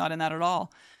Ritchie's not in that at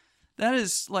all. That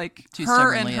is like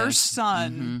her and her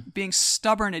son being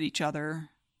stubborn at each other.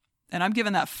 And I'm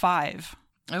giving that 5.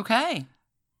 Okay.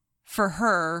 For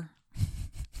her.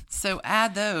 So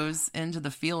add those into the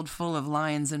field full of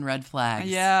lions and red flags.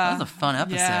 Yeah. That was a fun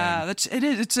episode. Yeah, it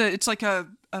is. It's like a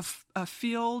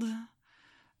field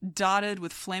dotted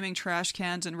with flaming trash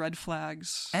cans and red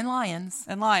flags. And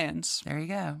lions. There you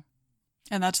go.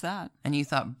 And that's that. And you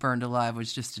thought Burned Alive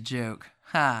was just a joke.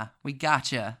 Ha, we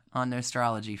gotcha on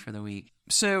Nostrology for the week.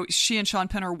 So she and Sean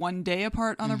Penn are 1 day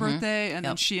apart on their birthday, and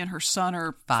then she and her son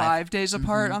are 5 days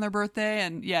apart on their birthday,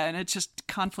 and it's just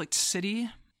conflict city.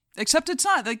 Except it's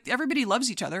not. Like, everybody loves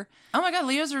each other. Oh my God,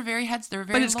 Leos are very they're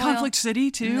very But it's loyal. conflict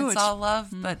city, too. It's all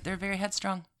love, but they're very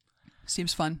headstrong.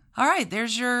 Seems fun. All right,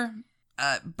 there's your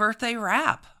birthday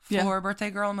wrap for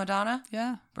birthday girl Madonna.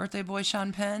 Yeah. Birthday boy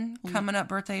Sean Penn. Coming up,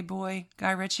 birthday boy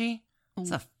Guy Ritchie.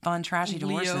 It's a fun, trashy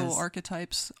divorces. Leo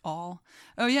archetypes, all.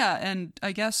 Oh, yeah, and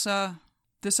I guess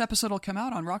this episode will come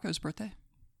out on Rocco's birthday.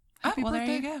 Happy birthday,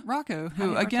 there you go. Rocco,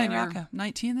 who, Happy again, birthday, you're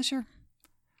 19 this year.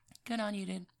 Good on you,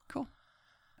 dude. Cool.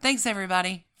 Thanks,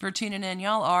 everybody, for tuning in.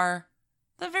 Y'all are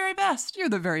the very best. You're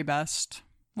the very best.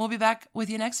 We'll be back with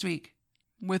you next week.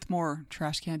 With more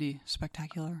Trash Candy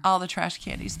Spectacular. All the Trash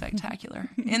Candy Spectacular.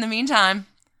 In the meantime,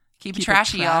 keep it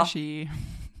trashy, y'all.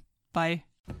 Bye.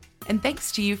 And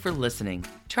thanks to you for listening.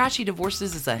 Trashy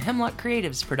Divorces is a Hemlock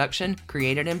Creatives production,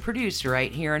 created and produced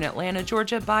right here in Atlanta,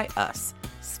 Georgia by us,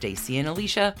 Stacy and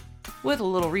Alicia, with a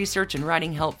little research and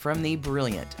writing help from the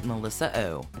brilliant Melissa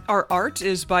O. Our art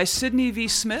is by Sydney V.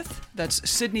 Smith. That's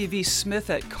Sydney V. Smith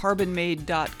at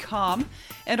carbonmade.com.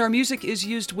 And our music is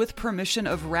used with permission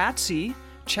of Ratsy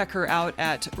check her out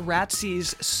at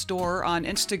Ratsy's Store on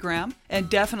Instagram, and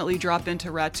definitely drop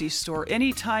into Ratsy's Store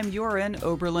anytime you're in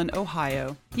Oberlin,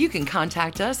 Ohio. You can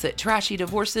contact us at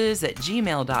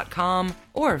trashydivorces@gmail.com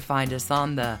or find us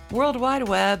on the World Wide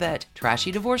Web at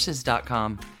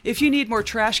trashydivorces.com. If you need more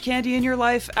trash candy in your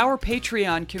life, our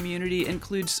Patreon community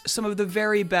includes some of the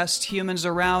very best humans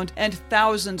around and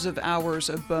thousands of hours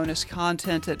of bonus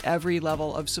content at every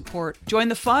level of support. Join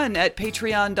the fun at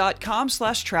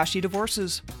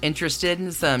patreon.com/trashydivorces. Interested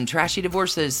in some Trashy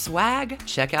Divorces swag?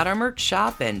 Check out our merch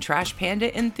shop and Trash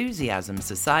Panda Enthusiasm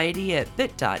Society at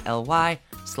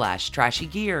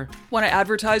bit.ly/trashygear. Want to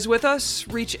advertise with us?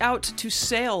 Reach out to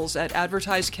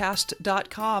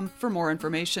sales@advertisecast.com for more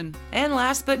information. And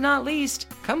last but not least,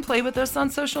 come play with us on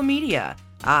social media.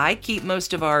 I keep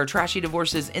most of our Trashy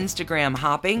Divorces Instagram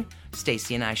hopping.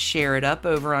 Stacy and I share it up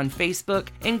over on Facebook,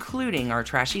 including our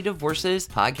Trashy Divorces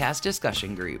podcast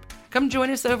discussion group. Come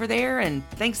join us over there, and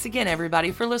thanks again,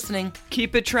 everybody, for listening.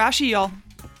 Keep it trashy, y'all.